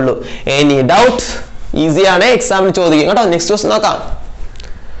 ഇത്രയേ ഉള്ളൂ. Any doubt? ഈസിയാണ്, എക്സാമിന് ചോദിക്കും കേട്ടോ. നെക്സ്റ്റ് ക്വസ്റ്റ്യൻ നോക്കാം.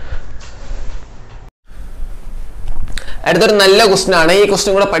 അടുത്തൊരു നല്ല ക്വസ്റ്റ്യൻ ആണ്. ഈ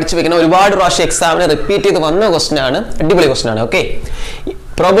ക്വസ്റ്റ്യൻ കൂടെ പഠിച്ചു വെക്കണം. ഒരുപാട് പ്രാവശ്യം എക്സാമിന് റിപ്പീറ്റ് ചെയ്ത് വന്ന ക്വസ്റ്റ്യൻ ആണ്. അടിപൊളി ക്വസ്റ്റ്യൻ ആണ്. Okay,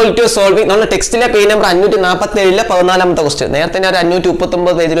 probability of solving. നമ്മുടെ ടെക്സ്റ്റിലെ പേജ് നമ്പർ 547 14ാമത്തെ ക്വസ്റ്റ്യൻ. നേരത്തെ ഞാൻ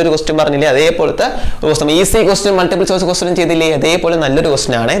 539 പേജിൽ ഒരു ക്വസ്റ്റ്യൻ പറഞ്ഞില്ലേ? അതേപോലത്തെ ഒരു question. Easy question, multiple choice question ചെയ്തില്ലേ? അതേപോലെ നല്ലൊരു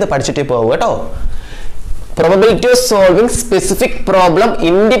ക്വസ്റ്റ്യൻ ആണ്. ഇത് പഠിച്ചിട്ട് പോകും കേട്ടോ. Probability of solving specific problem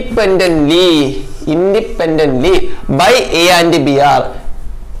independently by A and B are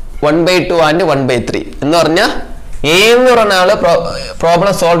 1/2 and 1/3. എന്ന് പറഞ്ഞാൽ എ എന്ന് പറയുന്ന ആള്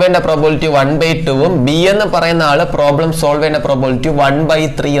പ്രോബ്ലം സോൾവ് ചെയ്യേണ്ട പ്രോബിലിറ്റി 1/2 ബി എന്ന് പറയുന്ന ആള് പ്രോബ്ലം സോൾവ് ചെയ്യേണ്ട പ്രോബിലിറ്റി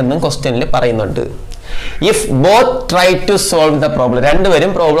 1/3 എന്നും ക്വസ്റ്റ്യനിൽ പറയുന്നുണ്ട്. If both try to solve the problem,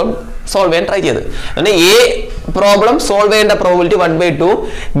 രണ്ടുപേരും പ്രോബ്ലം സോൾവ് ചെയ്യാൻ ട്രൈ ചെയ്ത്, എ പ്രോബ്ലം സോൾവ് ചെയ്യേണ്ട പ്രോബിലിറ്റി 1/2,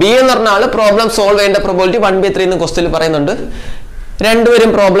 ബി എന്ന് പറഞ്ഞ ആള് പ്രോബ്ലം സോൾവ് ചെയ്യേണ്ട പ്രോബിലിറ്റി 1/3 എന്ന് ക്വസ്റ്റ്യനിൽ പറയുന്നുണ്ട്.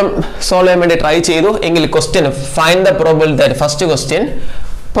 രണ്ടുപേരും പ്രോബ്ലം സോൾവ് ചെയ്യാൻ വേണ്ടി ട്രൈ ചെയ്തു എങ്കിൽ question find the probability that first question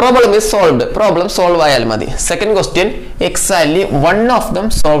problem is solved, problem solve ആയാൽ മതി. Second question exactly one of them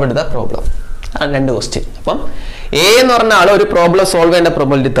solved the problem. രണ്ട് ക്വസ്റ്റ്യൻ. അപ്പം എ എന്ന് പറഞ്ഞ ആൾ ഒരു പ്രോബ്ലം സോൾവ് ചെയ്യേണ്ട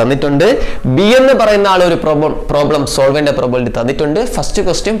പ്രോബിലിറ്റി തന്നിട്ടുണ്ട്, ബി എന്ന് പറയുന്ന ആൾ ഒരു പ്രോബ്ലം സോൾവ് ചെയ്യേണ്ട പ്രോബിലിറ്റി തന്നിട്ടുണ്ട്. ഫസ്റ്റ്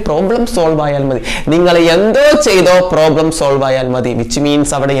ക്വസ്റ്റ്യൻ പ്രോബ്ലം സോൾവ് ആയാൽ മതി. നിങ്ങൾ എന്തോ ചെയ്തോ പ്രോബ്ലം സോൾവ് ആയാൽ മതി. വിച്ച്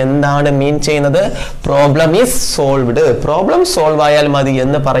മീൻസ് അവിടെ എന്താണ് മീൻ ചെയ്യുന്നത്? Problem is solved. Problem solve ആയാൽ മതി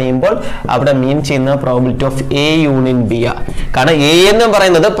എന്ന് പറയുമ്പോൾ അവിടെ മീൻ ചെയ്യുന്ന probability of A union B ആ. കാരണം എ എന്ന്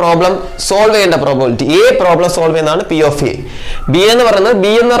പറയുന്നത് പ്രോബ്ലം സോൾവ് ചെയ്യേണ്ട പ്രോബിലിറ്റി, എ പ്രോബ്ലം സോൾവ് ചെയ്യുന്നതാണ് പി ഓഫ് എ. ബി എന്ന് പറയുന്നത്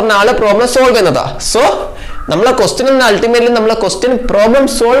ബി എന്ന് പറഞ്ഞ ആള് പ്രോബ്ലം സോൾവ് ചെയ്യുന്നതാ. സോ നമ്മളെ ക്വസ്റ്റ്യൻ അൾട്ടിമേറ്റ്ലി നമ്മളെ ക്വസ്റ്റ്യൻ പ്രോബ്ലം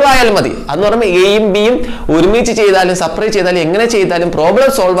സോൾവ് ആയാൽ മതി. അന്ന് പറയുമ്പോൾ എയും ബിയും ഒരുമിച്ച് ചെയ്താലും സെപ്പറേറ്റ് ചെയ്താലും എങ്ങനെ ചെയ്താലും പ്രോബ്ലം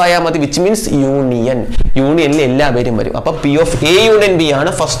സോൾവ് ആയാൽ മതി. വിച്ച് മീൻസ് യൂണിയനിൽ എല്ലാവരും വരും. അപ്പൊ P of A union B ആണ്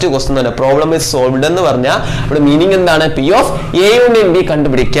ഫസ്റ്റ് ക്വസ്റ്റ്യൻ തന്നെ. പ്രോബ്ലം ഇസ് സോൾവ്ഡ് എന്ന് പറഞ്ഞാൽ ഇവിടെ മീനിങ് എന്താണ്? P of A union B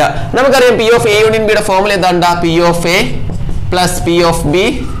കണ്ടുപിടിക്കുക. നമുക്കറിയാം പി ഓഫ് എ യൂണിയൻ ബിയുടെ formula ഏതാണ്ടാ? P of A plus P of B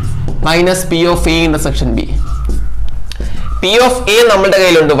minus P of A intersection B. P of A നമ്മുടെ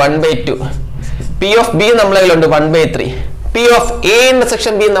കയ്യിലുണ്ട് 1/2, പി ഓഫ് ബി നമ്മുടെ കയ്യിലുണ്ട് 1/3. P of A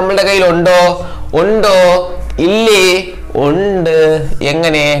intersection B നമ്മുടെ കയ്യിലുണ്ടോ? ഇല്ലേ? ഉണ്ട്.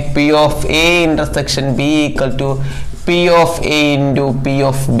 എങ്ങനെ? P of A intersection B equal to P of A into P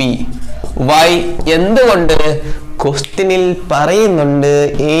of B. Y? എന്തുകൊണ്ട്? ക്വസ്റ്റ്യനിൽ പറയുന്നുണ്ട്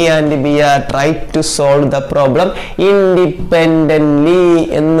A and B R try to solve the problem independently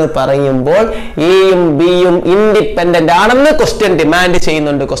എന്ന് പറയുമ്പോൾ എയും ബിയും ഇൻഡിപെൻഡന്റ് ആണെന്ന് ക്വസ്റ്റ്യൻ ഡിമാൻഡ്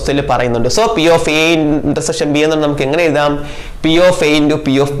ചെയ്യുന്നുണ്ട്, ക്വസ്റ്റ്യനിൽ പറയുന്നുണ്ട്. So P of A intersection B എന്ന് നമുക്ക് എങ്ങനെ എഴുതാം? P of A into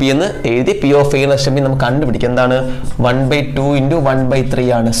P of B എന്ന് എഴുതി P of A intersection B നമുക്ക് കണ്ടുപിടിക്കാം. എന്താണ്? 1/2 ഇൻറ്റു 1/3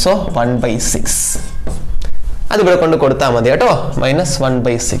 ആണ്. സോ 1/6. അതിവിടെ കൊണ്ട് കൊടുത്താൽ മതി കേട്ടോ. മൈനസ്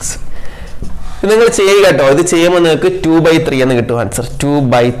 1/6. നിങ്ങൾ ചെയ്യുക കേട്ടോ. ഇത് ചെയ്യുമ്പോൾ നിങ്ങൾക്ക് 2/3 എന്ന് കിട്ടും ആൻസർ.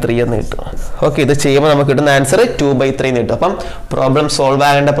 2/3 എന്ന് കിട്ടും. ഓക്കെ, ഇത് ചെയ്യുമ്പോൾ നമുക്ക് കിട്ടുന്ന ആൻസർ 2/3 എന്ന് കിട്ടും. അപ്പം പ്രോബ്ലം സോൾവ്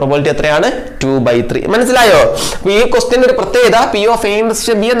ആകേണ്ട പ്രോബിലിറ്റി എത്രയാണ്? 2/3. മനസ്സിലായോ? ഈ ക്വസ്റ്റ്യൻ ഒരു പ്രത്യേകത, P of A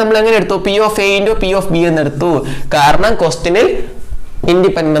intersection B നമ്മൾ എങ്ങനെ എടുത്തു? P of A into P of B എന്ന് എടുത്തു. കാരണം ക്വസ്റ്റ്യനിൽ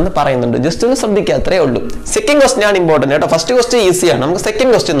ഇൻഡിപെൻഡന്റ് എന്ന് പറയുന്നുണ്ട്. ജസ്റ്റ് ഒന്ന് ശ്രദ്ധിക്കുക, അത്രേ ഉള്ളൂ. സെക്കൻഡ് ക്വസ്റ്റ്യൻ ആണ് ഇമ്പോർട്ടന്റ് കേട്ടോ. ഫസ്റ്റ് ക്വസ്റ്റ്യൻ ഈസിയാണ്. നമുക്ക്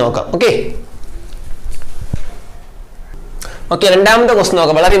സെക്കൻഡ് ക്വസ്റ്റ്യൻ നോക്കാം. ഓക്കെ, ഓക്കെ, രണ്ടാമത്തെ ക്വസ്റ്റൻ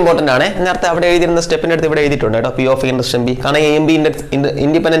നോക്കാം, വളരെ ഇമ്പോർട്ടന്റ് ആണ്. നേരത്തെ അവിടെ എഴുതിയിരുന്ന സ്റ്റെപ്പിന്റെ അടുത്ത് ഇവിടെ എഴുതിയിട്ടുണ്ട് കേട്ടോ, P of A intersection B. കാരണം എ ബി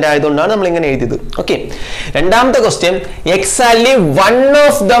ഇൻഡിപെൻഡന്റ് ആയതുകൊണ്ടാണ് നമ്മൾ ഇങ്ങനെ എഴുതിയത്. ഓക്കെ, രണ്ടാമത്തെ question, exactly one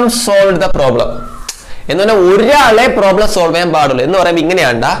of them solve the problem എന്ന് പറഞ്ഞാൽ ഒരാളെ പ്രോബ്ലം സോൾവ് ചെയ്യാൻ പാടുള്ളൂ എന്ന് പറയുമ്പോൾ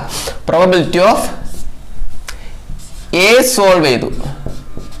ഇങ്ങനെയാണ്ട, പ്രോബബിലിറ്റി ഓഫ് എ സോൾവ് ചെയ്തു.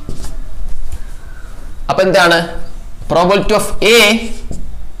 അപ്പൊ എന്താണ് probability of A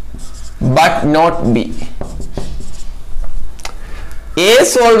but not be. A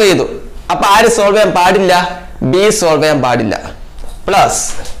solve ചെയ്തു, അപ്പൊ ആര് സോൾവ് ചെയ്യാൻ പാടില്ല? ബി സോൾവ് ചെയ്യാൻ പാടില്ല. പ്ലസ്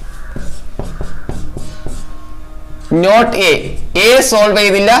നോട്ട് എ സോൾവ്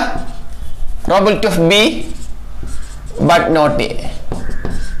ചെയ്തില്ല, probability of be but not A.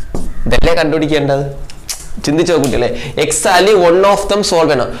 ഇതല്ലേ കണ്ടുപിടിക്കേണ്ടത്? ചിന്തിച്ചോ കുട്ടികളെ, exactly one of them solve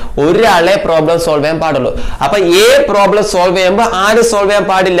ചെയ്യണം, ഒരാളെ പ്രോബ്ലം സോൾവ് ചെയ്യാൻ പാടുള്ളൂ. അപ്പൊ എ പ്രോബ്ലം സോൾവ് ചെയ്യുമ്പോൾ ആര് സോൾവ് ചെയ്യാൻ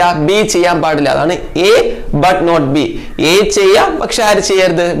പാടില്ല? ബി ചെയ്യാൻ പാടില്ല. അതാണ് A but not be. A ചെയ്യാം, പക്ഷെ ആര്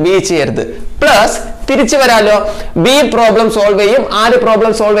ചെയ്യരുത്? ബി ചെയ്യരുത്. പ്ലസ് തിരിച്ചു വരാലോ, ബി പ്രോബ്ലം സോൾവ് ചെയ്യും, ആര്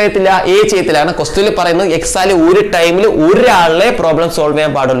പ്രോബ്ലം സോൾവ് ചെയ്യത്തില്ല? എ ചെയ്യത്തില്ല. കാരണം ക്വസ്റ്റ്യനിൽ പറയുന്നത് എക്സാക്ട്ലി ഒരു ടൈമിൽ ഒരാളെ പ്രോബ്ലം സോൾവ്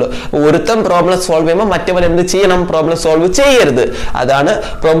ചെയ്യാൻ പാടുള്ളൂ. ഒരുത്തം പ്രോബ്ലം സോൾവ് ചെയ്യുമ്പോൾ മറ്റവൻ എന്ത് ചെയ്യണം? പ്രോബ്ലം സോൾവ് ചെയ്യരുത്. അതാണ്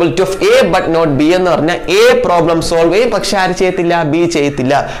probability of A but not be എന്ന് പറഞ്ഞാൽ എ പ്രോബ്ലം സോൾവ് ചെയ്യും, പക്ഷെ ആര് ചെയ്യത്തില്ല? ബി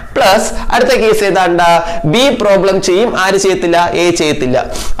ചെയ്യത്തില്ല. പ്ലസ് അടുത്ത കേസ് ഏതാണ്ട, ബി പ്രോബ്ലം ചെയ്യും, ആര് ചെയ്യത്തില്ല? എ ചെയ്യത്തില്ല.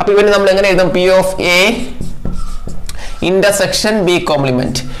 അപ്പൊ ഇവന് നമ്മൾ എങ്ങനെ എഴുതും? P of A intersection B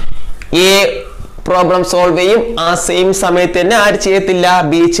complement. A problem solve ചെയ്യും, ആ സെയിം സമയത്ത് തന്നെ ആര് ചെയ്യത്തില്ല?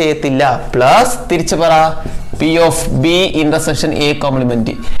 ബി ചെയ്യത്തില്ല. പ്ലസ് തിരിച്ചു പറ, P of B intersection A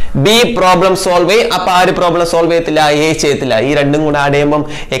complement. B problem solve ചെയ്യും, അപ്പൊ ആര് പ്രോബ്ലം സോൾവ് ചെയ്യത്തില്ല? എ ചെയ്യത്തില്ല. ഈ രണ്ടും കൂടെ ആഡ് ചെയ്യുമ്പോൾ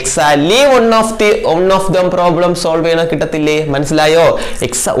exactly one of them problem solve ചെയ്യണം കിട്ടത്തില്ലേ? മനസ്സിലായോ?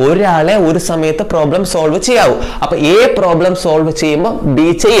 ഒരാളെ ഒരു സമയത്ത് പ്രോബ്ലം സോൾവ് ചെയ്യാവൂ. അപ്പൊ എ പ്രോബ്ലം സോൾവ് ചെയ്യുമ്പോൾ ബി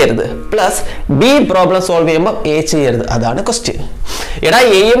ചെയ്യരുത്, പ്ലസ് ബി പ്രോബ്ലം സോൾവ് ചെയ്യുമ്പോൾ എ ചെയ്യരുത്. അതാണ് ക്വസ്റ്റ്യൻ. എടാ,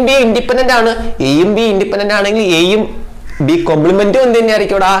 എയും ബി ഇൻഡിപെൻഡന്റ് ആണ്. എയും ബി ഇൻഡിപെൻഡന്റ് ആണെങ്കിൽ എയും ബി കോംപ്ലിമെന്റും എന്ത്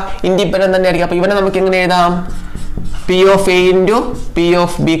തന്നെയായിരിക്കും? ഇൻഡിപെൻഡന്റ് തന്നെ ആയിരിക്കും. അപ്പൊ ഇവനെ നമുക്ക് എങ്ങനെ എഴുതാം? P of A into P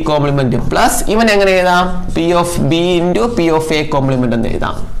of B complement plus ഇവൻ എങ്ങനെ എഴുതാം? P of B into P of A complement എന്ന്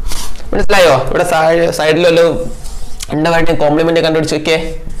എഴുതാം. മനസ്സിലായോ? ഇവിടെ സൈഡിലല്ലോ എന്താ കോംപ്ലിമെന്റ് കണ്ടുപിടിച്ച് വെക്കേ.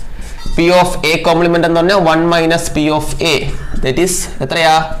 പി ഓഫ് എ കോംപ്ലിമെന്റ് എന്ന് പറഞ്ഞാൽ 1 minus P of A, that is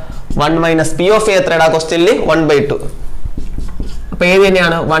എത്രയാ? 1 മൈനസ് പി ഓഫ് എ എത്രയാ ക്വസ്റ്റ്യനിൽ? 1/2. അപ്പൊ ഏത്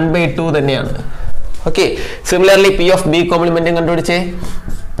തന്നെയാണ്? 1/2 തന്നെയാണ്. Okay, similarly P of B കോംപ്ലിമെന്റും കണ്ടുപിടിച്ചേ.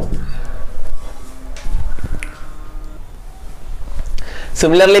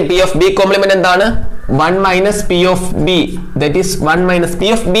 Similarly P of B complement എന്താണ്? 1 minus P of B, that is 1 minus P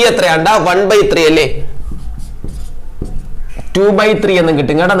of B എത്രയാണ്ടാ? 1/3 അല്ലേ? 2/3 എന്ന്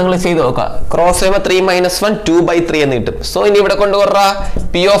കിട്ടും കേട്ടോ. നിങ്ങൾ ചെയ്ത് നോക്കുക, ക്രോസ് ചെയ്യുമ്പോൾ 3 മൈനസ് 1 2/3 എന്ന് കിട്ടും. സോ ഇനി ഇവിടെ കൊണ്ടുപോറാ,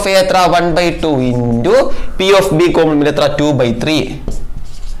 പി ഓഫ് എ എത്ര? 1/2 into P of B complement എത്ര? 2/3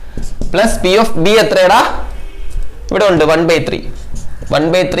 പ്ലസ് പി ഓഫ് ബി എത്രയാടാ? ഇവിടെ ഉണ്ട് 1/3.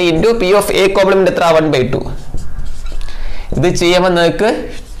 1/3 into P of A complement എത്ര? 1/2. ഇത് ചെയ്യുമ്പോൾ നിങ്ങൾക്ക്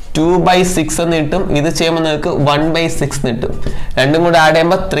 2/6 എന്ന് കിട്ടും. ഇത് ചെയ്യുമ്പോൾ നിങ്ങൾക്ക് 1/6 എന്ന് കിട്ടും. രണ്ടും കൂടെ ആഡ്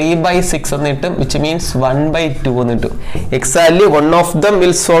ചെയ്യുമ്പോൾ 3/6 എന്ന് കിട്ടും, വിച്ച് മീൻസ് 1/2 എന്ന് കിട്ടും. Exactly one of them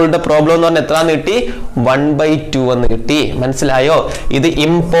will solve the problem എന്ന് പറഞ്ഞാൽ എത്ര എന്ന് കിട്ടി? 1/2 എന്ന് കിട്ടി. മനസ്സിലായോ? ഇത്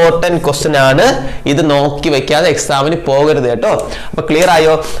ഇമ്പോർട്ടന്റ് ക്വസ്റ്റ്യൻ ആണ്. ഇത് നോക്കി വെക്കാതെ എക്സാമിന് പോകരുത് കേട്ടോ. അപ്പൊ ക്ലിയർ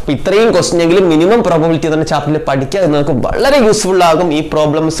ആയോ? അപ്പൊ ഇത്രയും ക്വസ്റ്റ്യൻ എങ്കിലും മിനിമം പ്രോബബിലിറ്റി തന്നെ ചാപ്റ്ററിൽ പഠിക്കുക. നിങ്ങൾക്ക് വളരെ യൂസ്ഫുൾ ആകും. ഈ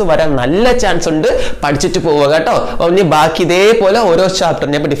പ്രോബ്ലംസ് വരാൻ നല്ല ചാൻസ് ഉണ്ട്. പഠിച്ചിട്ട് പോവുക കേട്ടോ. അപ്പൊ ഇനി ബാക്കി ഇതേപോലെ ഓരോ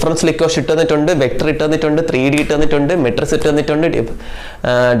ചാപ്റ്ററിനെ ഡിഫറൻസ് ലിക്വേഷൻ ഇട്ട് തന്നിട്ടുണ്ട്, വെക്ടർ ഇട്ട് തന്നിട്ടുണ്ട്, 3D ഇട്ട് തന്നിട്ടുണ്ട്, മെട്രിക്സ് ഇട്ട് തന്നിട്ടുണ്ട്,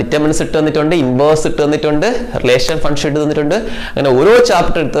 ഡിറ്റർമിനൻസ് ഇട്ട് തന്നിട്ടുണ്ട്, ഇൻവേഴ്സ് ഇട്ട് തന്നിട്ടുണ്ട്, റിലേഷൻ ഫംഗ്ഷൻ ഇട്ട് തന്നിട്ടുണ്ട്. അങ്ങനെ ഓരോ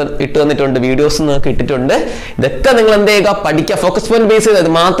ചാപ്റ്റർ ഇട്ട് തന്നിട്ടുണ്ട്, വീഡിയോസ് നിങ്ങൾക്ക് ഇട്ടിട്ടുണ്ട്. ഇതൊക്കെ നിങ്ങൾ എന്ത് ചെയ്യുക? പഠിക്കുക. ഫോക്കസ് പോയിന്റ് ബേസ് ചെയ്ത്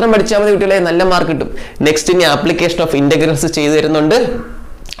അത് മാത്രം പഠിച്ചാൽ മതി കുട്ടികളെ, നല്ല മാർക്ക് കിട്ടും. നെക്സ്റ്റ് ഇനി ആപ്ലിക്കേഷൻ ഓഫ് ഇന്റഗ്രൽസ് ചെയ്തു തരുന്നുണ്ട്.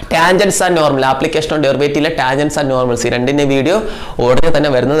 Tangents and normal, application of ഡെറിവേറ്റീവിലെ tangents and normals, ഈ രണ്ടിന്റെ വീഡിയോ ഉടനെ തന്നെ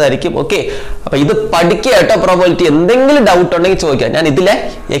വരുന്നതായിരിക്കും. ഓക്കെ, അപ്പൊ ഇത് പഠിക്കുക കേട്ടോ. പ്രോബബിലിറ്റി എന്തെങ്കിലും ഡൗട്ട് ഉണ്ടെങ്കിൽ ചോദിക്കാം. ഞാൻ ഇതിലെ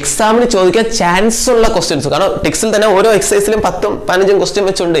എക്സാമിന് ചോദിക്കാൻ ചാൻസ് ഉള്ള ക്വസ്റ്റ്യൻസ്, കാരണം ടെക്സ്റ്റിൽ തന്നെ ഓരോ എക്സസൈസിലും 10-15 ക്വസ്റ്റ്യൻ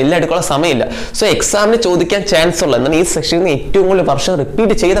വെച്ചുണ്ട്, എല്ലാം എടുക്കാനുള്ള സമയമില്ല. സോ എക്സാമിന് ചോദിക്കാൻ ചാൻസ് ഉള്ള, എന്നാൽ ഈ സെക്ഷനിൽ നിന്ന് ഏറ്റവും കൂടുതൽ വർഷം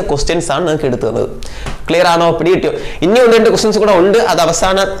റിപ്പീറ്റ് ചെയ്ത ക്വസ്റ്റ്യൻസ് ആണ് നിങ്ങൾക്ക് എടുത്തു തന്നത്. ക്ലിയർ ആണോ? പിടി കിട്ടിയോ? ഇനി 1-2 ക്വസ്റ്റ്യൻസ് കൂടെ ഉണ്ട്. അത്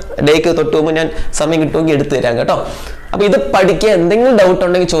അവസാന ഡേക്ക് തൊട്ട് മുമ്പ് ഞാൻ സമയം കിട്ടുമെങ്കിൽ എടുത്തു തരാം കേട്ടോ. അപ്പൊ ഇത് പഠിക്കുക. എന്തെങ്കിലും ഡൗട്ട്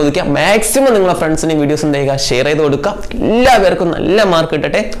ഉണ്ടെങ്കിൽ ചോദിക്കാം. മാക്സിമം നിങ്ങളെ ഫ്രണ്ട്സിനെ വീഡിയോസ് എന്ത് ചെയ്യുക? ഷെയർ ചെയ്ത് കൊടുക്കുക. എല്ലാവർക്കും നല്ല മാർക്ക്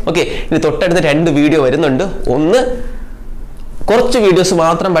കിട്ടട്ടെ. ഓക്കെ, ഇനി തൊട്ടടുത്ത് 2 വീഡിയോ വരുന്നുണ്ട്. ഒന്ന് കുറച്ച് വീഡിയോസ്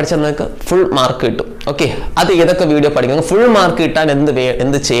മാത്രം പഠിച്ചാൽ നിങ്ങൾക്ക് ഫുൾ മാർക്ക് കിട്ടും. ഓക്കെ, അത് ഏതൊക്കെ വീഡിയോ പഠിക്കണം, ഫുൾ മാർക്ക് കിട്ടാൻ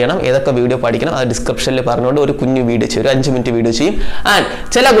എന്ത് ചെയ്യണം, ഏതൊക്കെ വീഡിയോ പഠിക്കണം, അത് ഡിസ്ക്രിപ്ഷനിൽ പറഞ്ഞുകൊണ്ട് ഒരു കുഞ്ഞു വീഡിയോ ചെയ്യും, ഒരു 5 മിനിറ്റ് വീഡിയോ ചെയ്യും. ആൻഡ്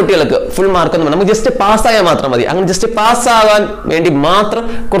ചില കുട്ടികൾക്ക് ഫുൾ മാർക്ക് നമുക്ക് ജസ്റ്റ് പാസ്സായാൽ മാത്രം മതി. അങ്ങനെ ജസ്റ്റ് പാസ്സാകാൻ വേണ്ടി മാത്രം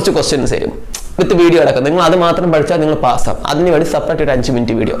കുറച്ച് ക്വസ്റ്റ്യൻസ് തരും. വിത്ത് വീഡിയോ അടക്കം നിങ്ങൾ അത് മാത്രം പഠിച്ചാൽ നിങ്ങൾ പാസ്സാവും. അതിന് വേണ്ടി സെപ്പറേറ്റ് ഒരു 5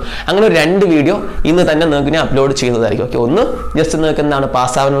 മിനിറ്റ് വീഡിയോ, അങ്ങനെ ഒരു 2 വീഡിയോ ഇന്ന് തന്നെ നിങ്ങൾക്ക് ഞാൻ അപ്ലോഡ് ചെയ്യുന്നതായിരിക്കും. ഓക്കെ, ഒന്ന് ജസ്റ്റ് നിങ്ങൾക്ക് എന്താണ്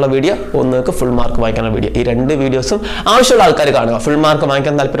പാസ്സാവാനുള്ള വീഡിയോ, ഒന്ന് നിങ്ങൾക്ക് ഫുൾ മാർക്ക് വാങ്ങിക്കാനുള്ള വീഡിയോ. ഈ 2 വീഡിയോസും ആവശ്യമുള്ള ആൾക്കാർ കാണുക. ഫുൾ മാർക്ക്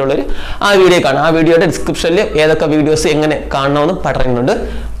വാങ്ങിക്കാൻ താല്പര്യമുള്ളവർ ആ വീഡിയോ കാണുക. ആ വീഡിയോയുടെ ഡിസ്ക്രിപ്ഷനിൽ ഏതൊക്കെ വീഡിയോസ് എങ്ങനെ കാണണമെന്നും പറയുന്നുണ്ട്.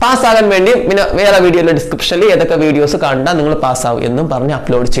 പാസ്സാകാൻ വേണ്ടിയും പിന്നെ വേറെ വീഡിയോയുടെ ഡിസ്ക്രിപ്ഷനിൽ ഏതൊക്കെ വീഡിയോസ് കണ്ടാൽ നിങ്ങൾ പാസ്സാവും എന്നും പറഞ്ഞ്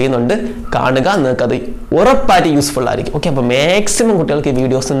അപ്ലോഡ് ചെയ്യുന്നുണ്ട്. കാണുക, നിങ്ങൾക്ക് അത് ഉറപ്പായിട്ട് യൂസ്ഫുൾ ആയിരിക്കും. ഓക്കെ, അപ്പോൾ മാക്സിമം കുട്ടികൾക്ക് ഈ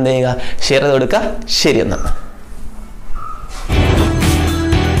വീഡിയോസ് എന്ത് ചെയ്യുക, ഷെയർ ചെയ്ത് കൊടുക്കുക. ശരി എന്നാൽ.